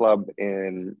this club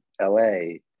in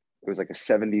LA. It was like a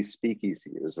 70s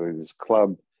speakeasy. It was like this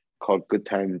club called Good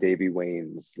Time Davy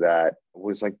Wayne's that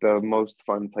was like the most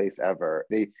fun place ever.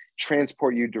 They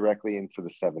transport you directly into the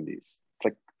 70s. It's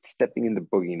like stepping into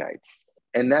Boogie Nights.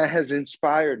 And that has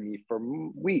inspired me for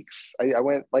weeks. I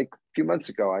went like a few months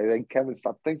ago. I think Kevin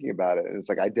stopped thinking about it. And it's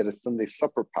like I did a Sunday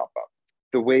supper pop-up.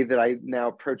 The way that I now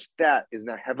approach that is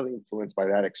now heavily influenced by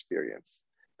that experience.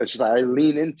 It's just I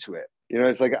lean into it. You know,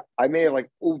 it's like I may have like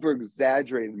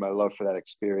over-exaggerated my love for that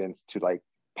experience to like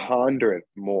ponder it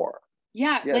more.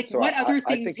 Yeah, Yeah, like so what other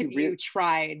I things think have you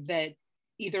tried that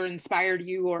either inspired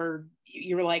you or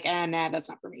you were like, nah, that's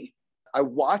not for me? I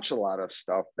watch a lot of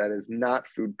stuff that is not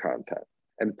food content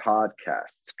and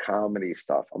podcasts, comedy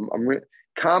stuff.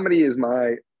 Comedy is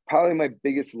probably my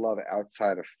biggest love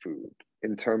outside of food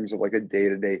in terms of like a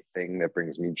day-to-day thing that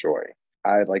brings me joy.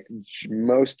 I like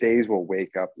most days will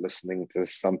wake up listening to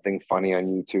something funny on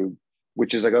YouTube,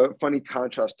 which is like a funny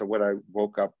contrast to what I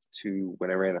woke up to when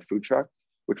I ran a food truck,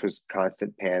 which was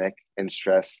constant panic and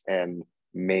stress and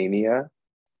mania.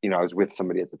 You know, I was with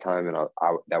somebody at the time and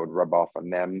that would rub off on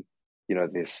them, you know,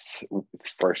 this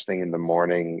first thing in the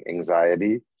morning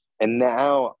anxiety. And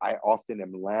now I often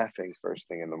am laughing first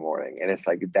thing in the morning. And it's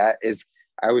like,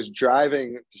 I was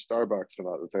driving to Starbucks and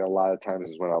it's like a lot of times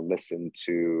is when I'll listen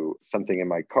to something in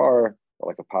my car or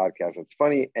like a podcast that's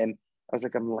funny. And I was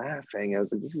like, I'm laughing. I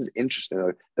was like, this is interesting.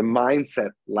 Like, the mindset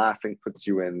laughing puts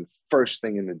you in first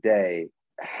thing in the day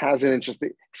has an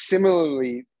interesting,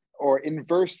 similarly or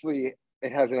inversely,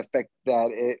 it has an effect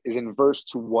that it is inverse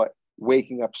to what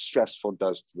waking up stressful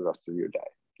does to the rest of your day.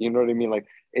 You know what I mean? Like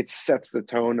it sets the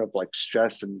tone of like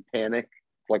stress and panic,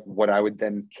 like what I would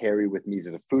then carry with me to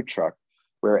the food truck.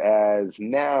 Whereas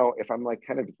now, if I'm like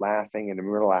kind of laughing and I'm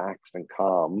relaxed and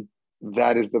calm,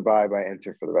 that is the vibe I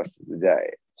enter for the rest of the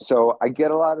day. So I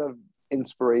get a lot of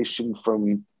inspiration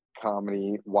from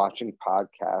comedy, watching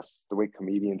podcasts, the way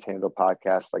comedians handle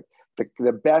podcasts. Like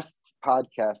the best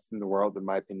podcasts in the world, in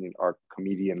my opinion, are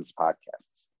comedians'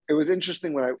 podcasts. It was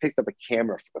interesting when I picked up a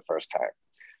camera for the first time,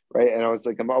 right? And I was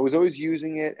like, I was always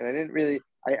using it and I didn't really,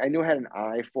 I knew I had an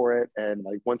eye for it. And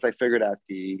like, once I figured out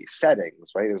the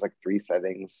settings, right? It was like 3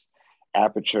 settings: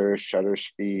 aperture, shutter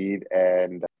speed,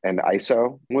 and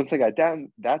ISO. Once I got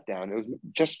that down, it was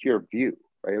just your view,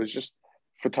 right? It was just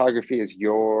photography is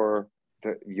your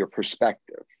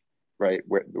perspective, right?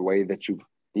 Where the way that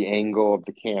the angle of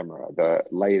the camera, the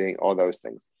lighting, all those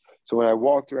things. So when I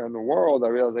walked around the world, I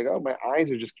realized like, oh, my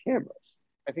eyes are just cameras.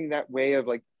 I think that way of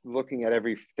like looking at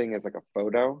everything as like a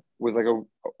photo was like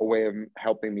a way of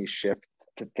helping me shift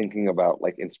to thinking about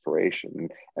like inspiration.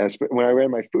 And when I ran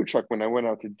my food truck, when I went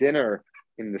out to dinner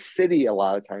in the city, a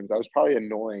lot of times I was probably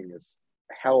annoying as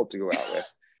hell to go out with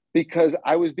because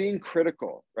I was being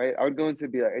critical, right? I would go into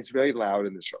be like, it's very loud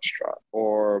in this restaurant,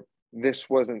 or this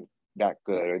wasn't that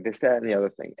good, or this, that, and the other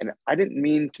thing. And I didn't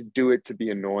mean to do it to be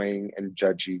annoying and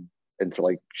judgy and to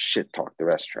like shit talk the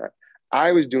restaurant.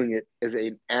 I was doing it as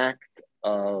an act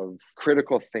of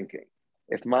critical thinking.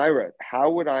 How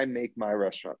would I make my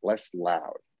restaurant less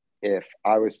loud if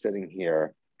I was sitting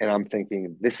here and I'm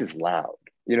thinking, this is loud?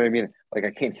 You know what I mean? Like,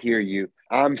 I can't hear you.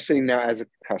 I'm sitting now as a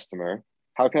customer.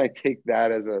 How can I take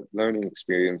that as a learning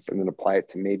experience and then apply it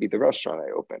to maybe the restaurant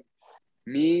I open?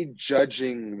 Me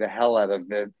judging the hell out of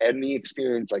any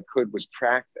experience I could was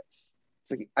practice.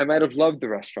 It's like, I might have loved the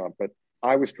restaurant, but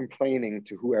I was complaining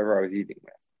to whoever I was eating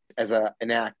with as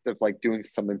an act of like doing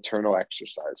some internal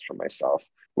exercise for myself,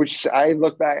 which I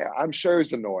look back, I'm sure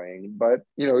is annoying, but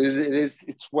you know, it's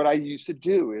what I used to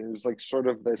do. It was like sort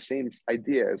of the same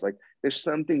idea. It's like, there's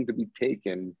something to be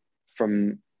taken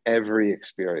from every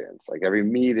experience, like every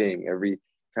meeting, every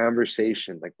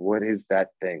conversation. Like, what is that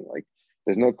thing? Like,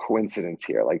 there's no coincidence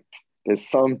here. Like, there's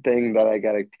something that I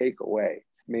got to take away.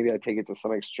 Maybe I take it to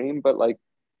some extreme, but like,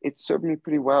 it served me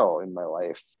pretty well in my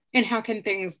life. And how can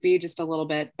things be just a little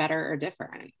bit better or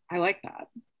different? I like that.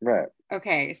 Right.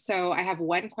 Okay. So I have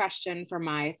one question for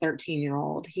my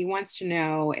 13-year-old. He wants to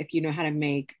know if you know how to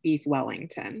make beef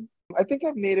Wellington. I think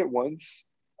I've made it once.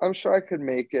 I'm sure I could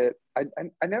make it. I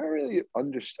never really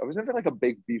understood. I was never like a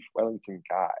big beef Wellington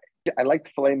guy. I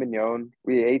liked filet mignon.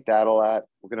 We ate that a lot.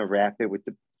 We're going to wrap it with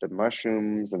the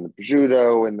mushrooms and the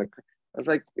prosciutto and I was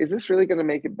like, is this really going to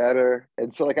make it better?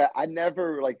 And so like, I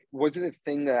never like, wasn't a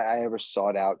thing that I ever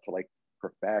sought out to like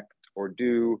perfect or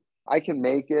do. I can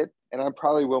make it and I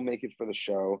probably will make it for the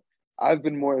show. I've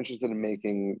been more interested in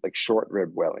making like short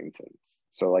rib Wellingtons.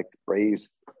 So like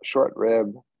braised short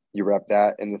rib, you wrap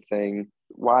that in the thing.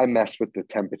 Why mess with the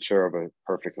temperature of a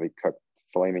perfectly cooked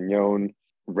filet mignon,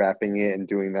 wrapping it and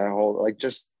doing that whole, like,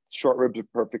 just short ribs are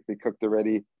perfectly cooked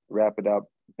already. Wrap it up,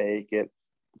 bake it.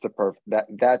 It's a perfect,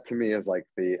 that to me is like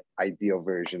the ideal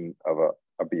version of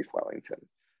a beef Wellington.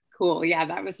 Cool. Yeah,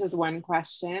 that was his one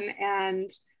question. And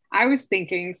I was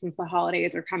thinking, since the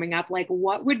holidays are coming up, like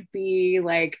what would be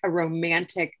like a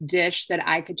romantic dish that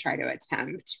I could try to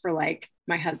attempt for like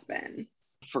my husband?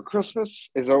 For Christmas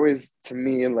is always, to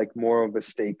me, like more of a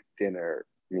steak dinner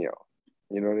meal.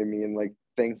 You know what I mean? Like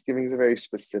Thanksgiving is a very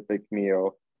specific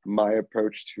meal. My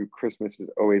approach to Christmas is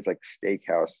always like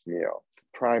steakhouse meal,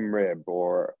 prime rib,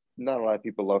 or not a lot of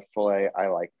people love filet. I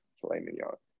like filet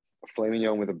mignon. A filet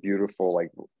mignon with a beautiful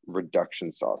like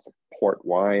reduction sauce. Like port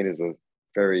wine is a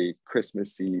very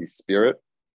Christmassy spirit.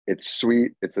 It's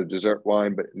sweet. It's a dessert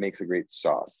wine, but it makes a great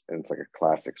sauce, and it's like a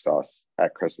classic sauce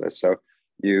at Christmas. So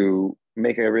you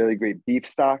make a really great beef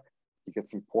stock. You get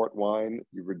some port wine.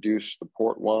 You reduce the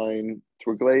port wine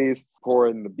to a glaze. Pour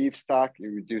in the beef stock. You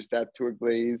reduce that to a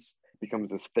glaze. It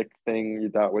becomes this thick thing. You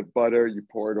dot with butter. You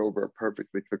pour it over a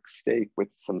perfectly cooked steak with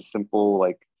some simple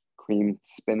like creamed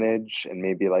spinach and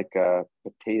maybe like a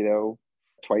potato,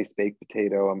 twice baked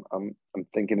potato. I'm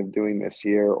thinking of doing this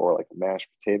year, or like a mashed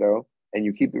potato. And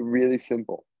you keep it really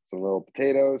simple. Some little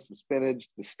potatoes, some spinach,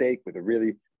 the steak with a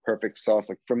really perfect sauce.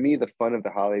 Like for me, the fun of the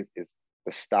holidays is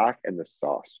the stock and the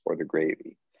sauce or the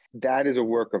gravy. That is a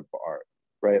work of art,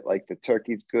 right? Like the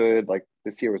turkey's good. Like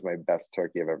this year was my best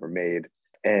turkey I've ever made.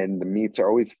 And the meats are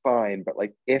always fine. But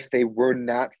like if they were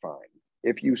not fine,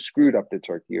 if you screwed up the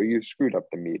turkey or you screwed up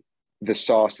the meat, the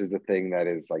sauce is the thing that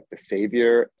is like the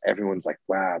savior. Everyone's like,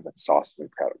 wow, that sauce is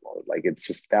incredible. Like it's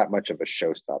just that much of a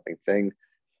show-stopping thing.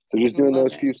 So just doing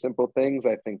those few simple things,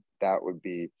 I think that would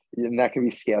be, and that can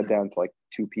be scaled down to like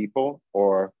 2 people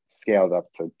or scaled up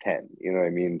to 10. You know what I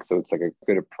mean? So it's like a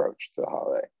good approach to the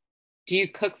holiday. Do you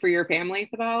cook for your family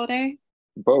for the holiday?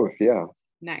 Both, yeah.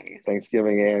 Nice.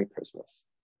 Thanksgiving and Christmas.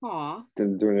 Aw.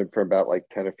 Been doing it for about like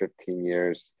 10 or 15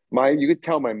 years. You could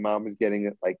tell my mom was getting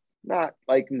it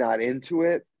not into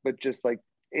it, but just like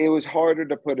it was harder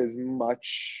to put as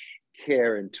much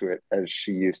care into it as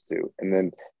she used to. And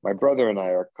then my brother and I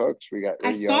are cooks.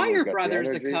 I saw your brother's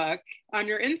a cook on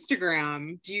your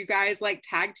Instagram. Do you guys like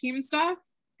tag team stuff?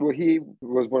 Well, he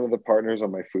was one of the partners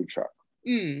on my food truck.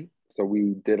 So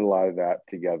we did a lot of that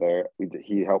together.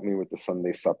 He helped me with the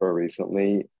Sunday supper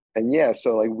recently. And yeah,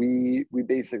 so like we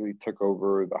basically took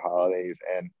over the holidays,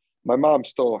 and my mom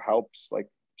still helps. Like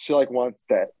she like wants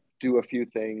to do a few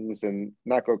things and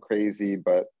not go crazy,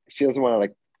 but she doesn't want to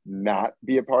like not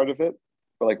be a part of it.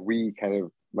 But like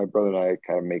my brother and I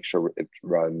kind of make sure it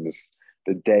runs.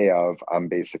 The day of, I'm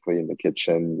basically in the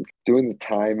kitchen doing the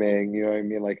timing, you know what I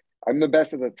mean? Like I'm the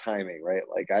best at the timing, right?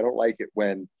 Like I don't like it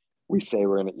when we say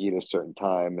we're going to eat a certain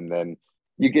time and then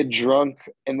you get drunk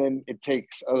and then I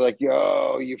was like,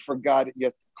 yo, you forgot it. You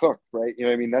have to cook, right? You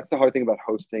know what I mean? That's the hard thing about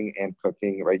hosting and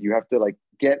cooking, right? You have to like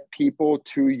get people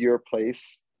to your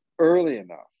place early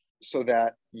enough so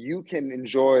that you can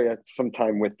enjoy some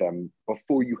time with them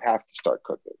before you have to start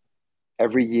cooking.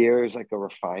 Every year is like a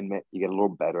refinement. You get a little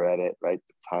better at it, right?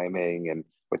 The timing and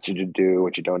what you do,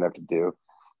 what you don't have to do.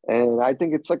 And I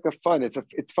think it's like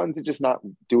it's fun to just not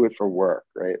do it for work,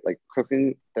 right? Like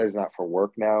cooking that is not for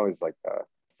work now is like a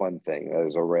fun thing. That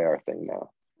is a rare thing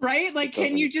now. Right? Like,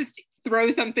 can you just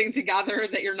throw something together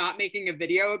that you're not making a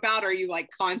video about? Or are you like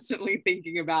constantly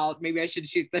thinking about maybe I should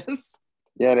shoot this?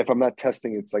 Yeah, and if I'm not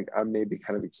testing, it's like I'm maybe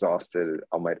kind of exhausted.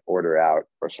 I might order out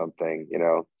or something, you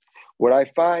know. What I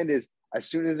find is as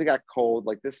soon as it got cold,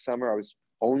 like this summer, I was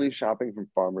only shopping from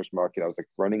farmers market. I was like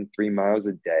running 3 miles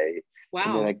a day. Wow.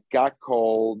 And then it got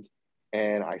cold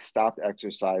and I stopped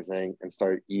exercising and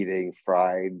started eating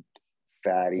fried,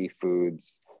 fatty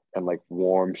foods and like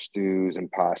warm stews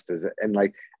and pastas. And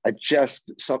like a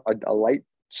light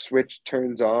switch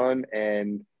turns on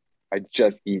and I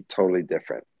just eat totally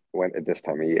different at this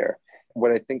time of year.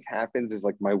 What I think happens is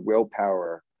like my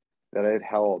willpower that I've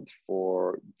held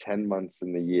for 10 months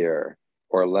in the year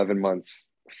or 11 months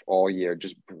all year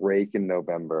just break in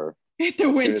November. The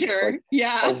winter, like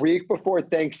yeah. A week before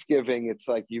Thanksgiving, it's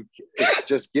like you're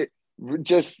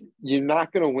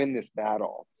not going to win this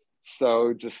battle.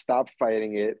 So just stop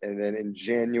fighting it. And then in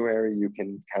January, you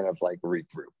can kind of like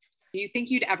regroup. Do you think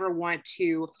you'd ever want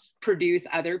to produce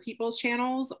other people's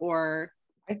channels or?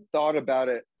 I thought about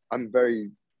it. I'm very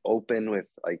open with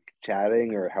like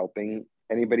chatting or helping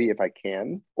anybody if I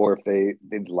can, or if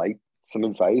they'd like some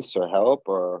advice or help,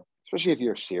 or especially if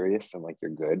you're serious and like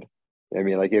you're good. I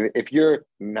mean, like if you're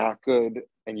not good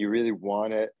and you really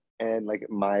want it, and like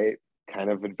my kind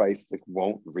of advice like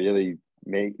won't really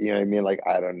make, you know what I mean? Like,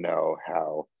 I don't know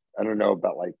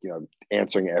about like, you know,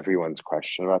 answering everyone's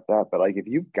question about that. But like, if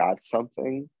you've got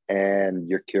something and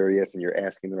you're curious and you're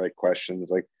asking the right questions,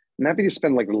 like I'm happy to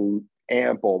spend like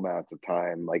ample amounts of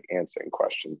time like answering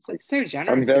questions. Like, That's so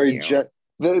generous. I'm very of you.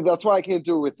 that's why I can't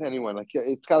do it with anyone. Like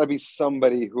it's got to be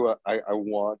somebody who I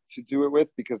want to do it with,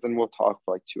 because then we'll talk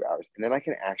for like 2 hours and then I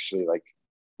can actually like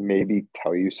maybe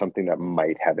tell you something that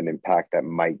might have an impact, that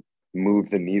might move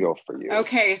the needle for you.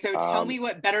 Okay, so tell me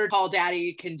what Better Call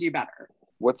Daddy can do better.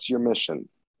 What's your mission?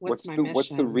 What's my mission? What's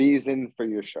the reason for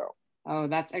your show? Oh,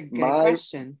 that's a good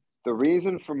question. The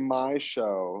reason for my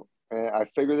show, and I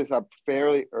figured this out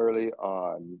fairly early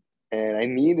on, and I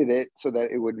needed it so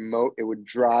that it would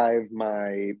drive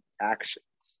my actions.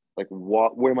 Like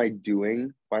what am I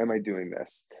doing? Why am I doing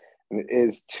this? And it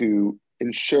is to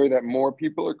ensure that more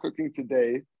people are cooking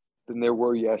today than there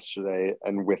were yesterday,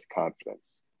 and with confidence.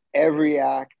 Every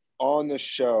act on the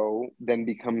show then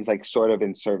becomes like sort of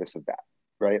in service of that,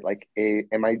 right? Like,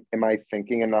 am I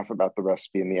thinking enough about the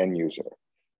recipe and the end user?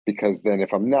 Because then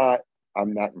if I'm not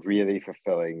really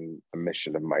fulfilling the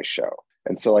mission of my show.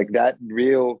 And so like that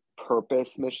real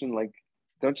purpose mission, like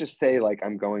don't just say like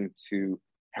I'm going to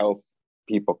help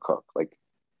people cook. Like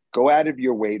go out of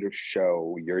your way to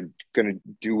show you're going to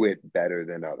do it better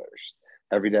than others.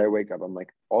 Every day I wake up, I'm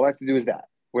like, all I have to do is that.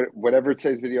 Whatever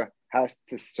today's video has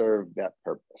to serve that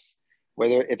purpose.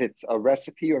 Whether if it's a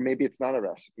recipe or maybe it's not a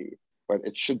recipe, but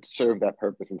it should serve that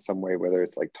purpose in some way, whether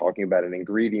it's like talking about an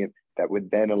ingredient that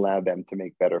would then allow them to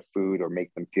make better food or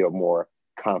make them feel more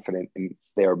confident in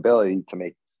their ability to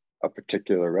make a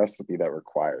particular recipe that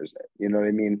requires it. You know what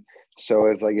I mean? So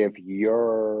it's like if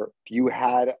you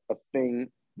had a thing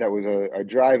that was a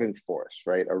driving force,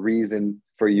 right? A reason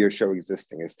for your show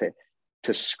existing is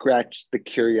to scratch the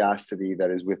curiosity that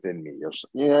is within me.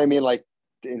 You know what I mean? Like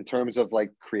in terms of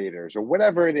like creators or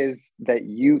whatever it is that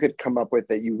you could come up with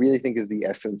that you really think is the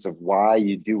essence of why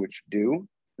you do what you do,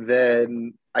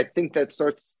 then I think that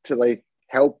starts to like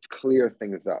help clear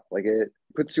things up. Like it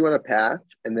puts you on a path,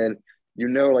 and then you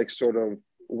know like sort of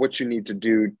what you need to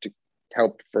do to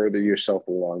help further yourself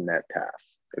along that path,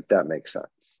 if that makes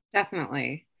sense.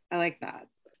 Definitely. I like that.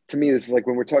 To me, this is like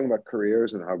when we're talking about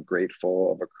careers and how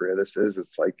grateful of a career this is,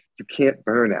 it's like you can't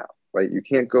burn out, right? You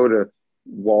can't go to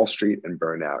Wall Street and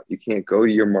burn out. You can't go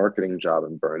to your marketing job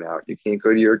and burn out. You can't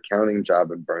go to your accounting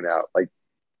job and burn out. Like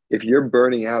if you're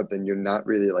burning out, then you're not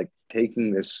really like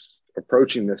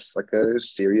approaching this like a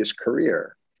serious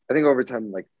career. I think over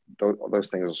time, like those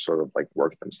things will sort of like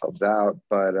work themselves out,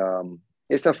 but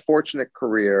it's a fortunate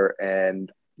career,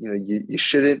 and you know, you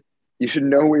should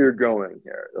know where you're going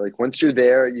here. Like once you're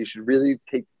there, you should really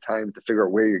take time to figure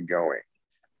out where you're going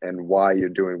and why you're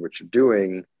doing what you're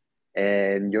doing.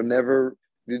 And you'll never,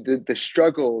 the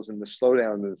struggles and the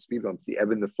slowdowns and the speed bumps, the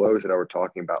ebb and the flows that I were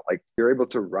talking about, like you're able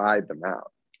to ride them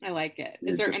out. I like it.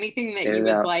 You're Is there just anything that in you and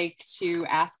would out. like to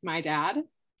ask my dad?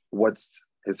 What's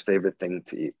his favorite thing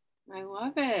to eat? I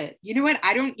love it. You know what?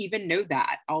 I don't even know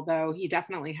that, although he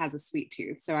definitely has a sweet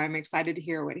tooth. So I'm excited to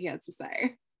hear what he has to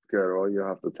say. Good. Well, you'll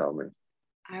have to tell me.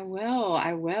 I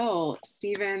will.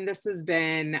 Stephen, this has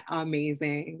been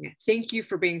amazing. Thank you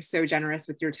for being so generous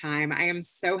with your time. I am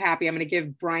so happy. I'm going to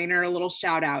give Briner a little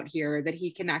shout out here that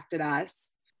he connected us.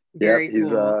 Very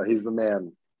cool. He's the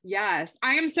man. Yes.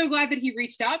 I am so glad that he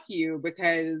reached out to you,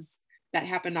 because that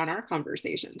happened on our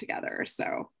conversation together.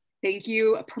 So thank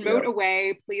you. Promote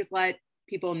away. Please let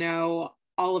people know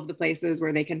all of the places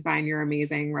where they can find your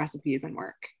amazing recipes and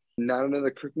work. Not Another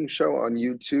Cooking Show on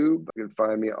YouTube. You can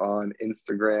find me on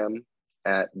Instagram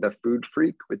at The Food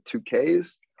Freak with 2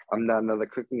 Ks. I'm Not Another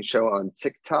Cooking Show on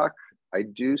TikTok. I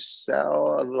do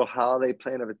sell a little holiday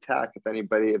plan of attack.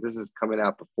 If this is coming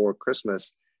out before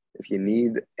Christmas, if you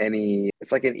need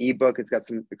it's like an ebook. It's got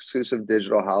some exclusive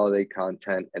digital holiday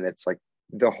content, and it's like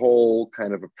the whole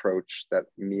kind of approach that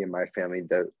me and my family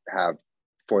have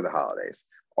for the holidays.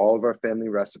 All of our family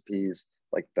recipes,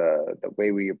 like the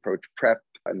way we approach prep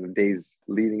and the days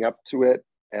leading up to it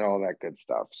and all that good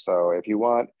stuff. So if you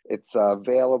want, it's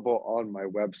available on my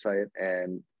website,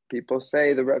 and people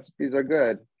say the recipes are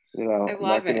good. You know, I I'm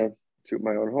love not gonna toot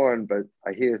my own horn, but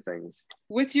I hear things.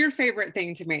 What's your favorite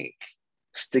thing to make?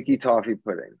 Sticky toffee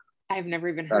pudding. I've never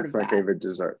even heard of that. That's my favorite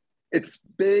dessert. It's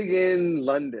big in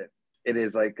London. It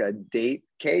is like a date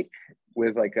cake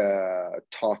with like a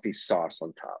toffee sauce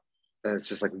on top. And it's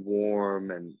just like warm,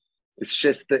 and it's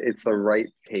the right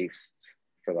taste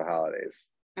for the holidays.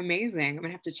 Amazing. I'm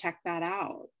gonna have to check that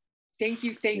out. Thank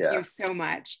you so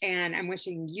much. And I'm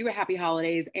wishing you a happy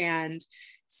holidays. And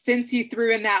since you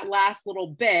threw in that last little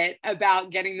bit about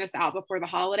getting this out before the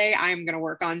holiday, I'm gonna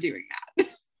work on doing that.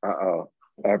 Uh-oh.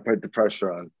 I put the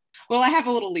pressure on. Well, I have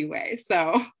a little leeway,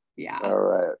 so yeah. All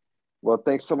right. Well,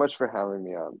 thanks so much for having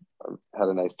me on. I've had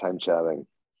a nice time chatting.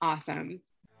 Awesome.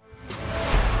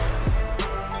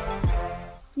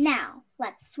 Now,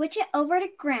 let's switch it over to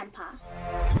Grandpa.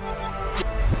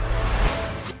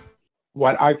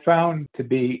 What I found to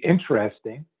be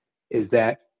interesting is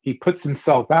that he puts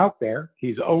himself out there.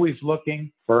 He's always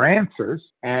looking for answers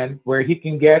and where he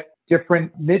can get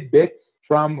different tidbits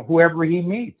from whoever he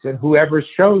meets and whoever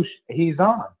shows he's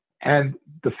on. And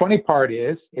the funny part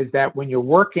is that when you're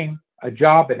working a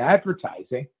job in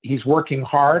advertising, he's working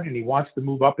hard and he wants to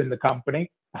move up in the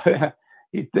company.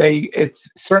 It's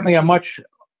certainly a much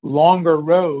longer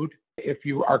road if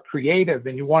you are creative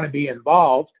and you want to be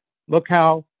involved. Look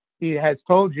how he has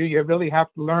told you, you really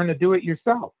have to learn to do it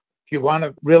yourself. If you want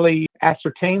to really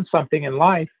ascertain something in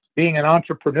life, being an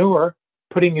entrepreneur,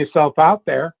 putting yourself out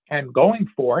there and going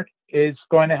for it is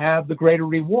going to have the greater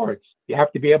rewards. You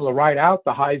have to be able to ride out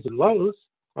the highs and lows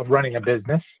of running a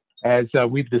business, as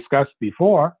we've discussed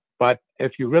before. But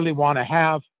if you really want to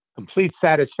have complete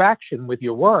satisfaction with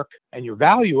your work and your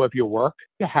value of your work,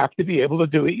 you have to be able to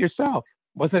do it yourself.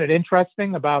 Wasn't it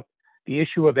interesting about the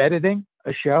issue of editing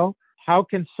a show? How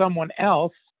can someone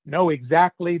else know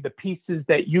exactly the pieces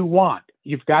that you want?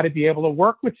 You've got to be able to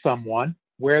work with someone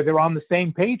where they're on the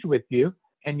same page with you.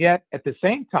 And yet at the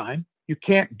same time, you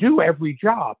can't do every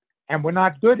job and we're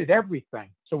not good at everything.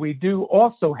 So we do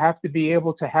also have to be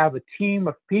able to have a team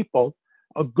of people,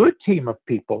 a good team of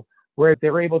people, where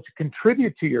they're able to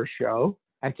contribute to your show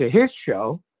and to his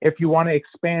show. If you want to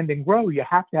expand and grow, you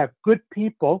have to have good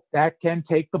people that can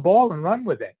take the ball and run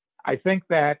with it. I think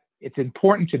that it's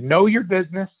important to know your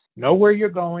business, know where you're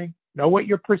going, know what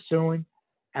you're pursuing,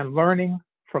 and learning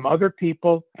from other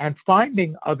people and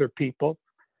finding other people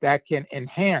that can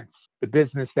enhance the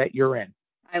business that you're in.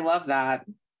 I love that.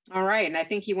 All right. And I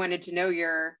think you wanted to know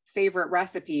your favorite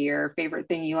recipe or favorite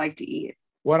thing you like to eat.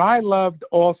 What I loved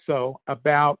also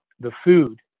about the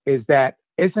food is that,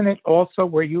 isn't it also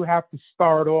where you have to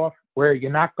start off where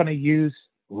you're not going to use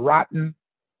rotten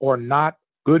or not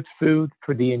good food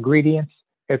for the ingredients?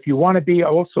 If you want to be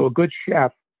also a good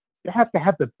chef, you have to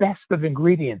have the best of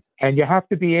ingredients and you have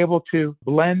to be able to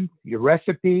blend your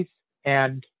recipes.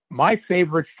 And my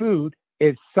favorite food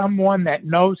is someone that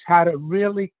knows how to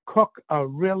really cook a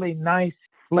really nice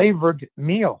flavored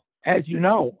meal. As you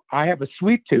know, I have a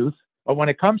sweet tooth, but when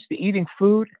it comes to eating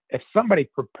food, if somebody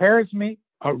prepares me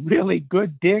a really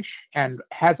good dish and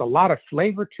has a lot of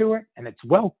flavor to it and it's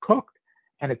well cooked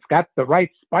and it's got the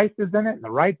right spices in it and the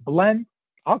right blend,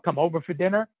 I'll come over for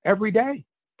dinner every day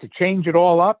to change it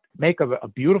all up, make a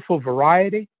beautiful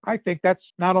variety. I think that's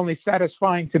not only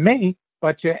satisfying to me,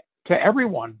 but to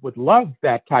everyone would love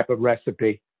that type of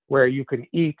recipe where you can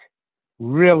eat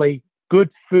really good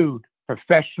food,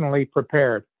 professionally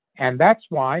prepared. And that's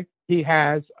why he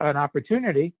has an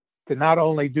opportunity to not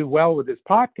only do well with his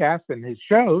podcast and his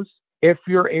shows, if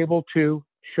you're able to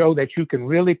show that you can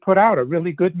really put out a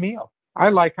really good meal. I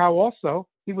like how also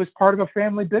he was part of a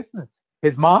family business.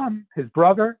 His mom, his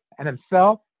brother, and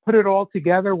himself put it all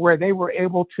together where they were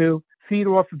able to feed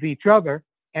off of each other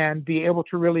and be able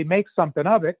to really make something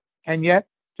of it. And yet,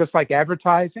 just like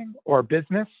advertising or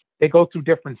business, they go through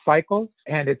different cycles,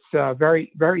 and it's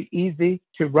very, very easy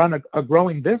to run a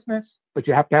growing business, but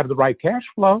you have to have the right cash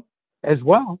flow as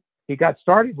well. He got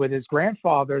started with his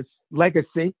grandfather's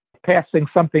legacy, passing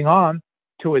something on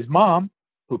to his mom,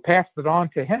 who passed it on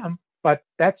to him, but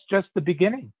that's just the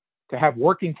beginning. To have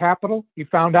working capital, he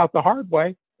found out the hard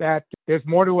way that there's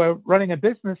more to running a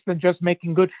business than just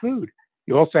making good food.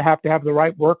 You also have to have the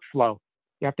right workflow.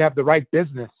 You have to have the right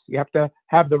business. You have to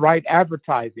have the right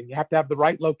advertising. You have to have the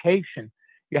right location.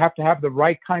 You have to have the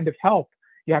right kind of help.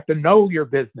 You have to know your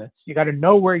business. You got to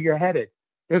know where you're headed.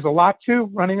 There's a lot to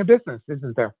running a business,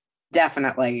 isn't there?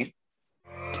 Definitely.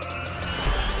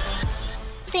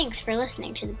 Thanks for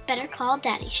listening to the Better Call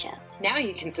Daddy Show. Now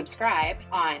you can subscribe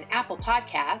on Apple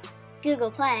Podcasts,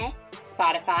 Google Play,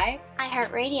 Spotify,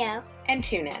 iHeartRadio, and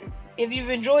TuneIn. If you've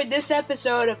enjoyed this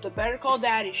episode of the Better Call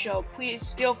Daddy Show,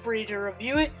 please feel free to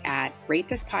review it at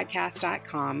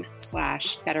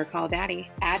ratethispodcast.com/BetterCallDaddy.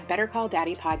 Add Better Call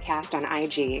Daddy Podcast on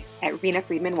IG at Rena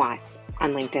Friedman Watts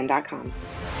on LinkedIn.com.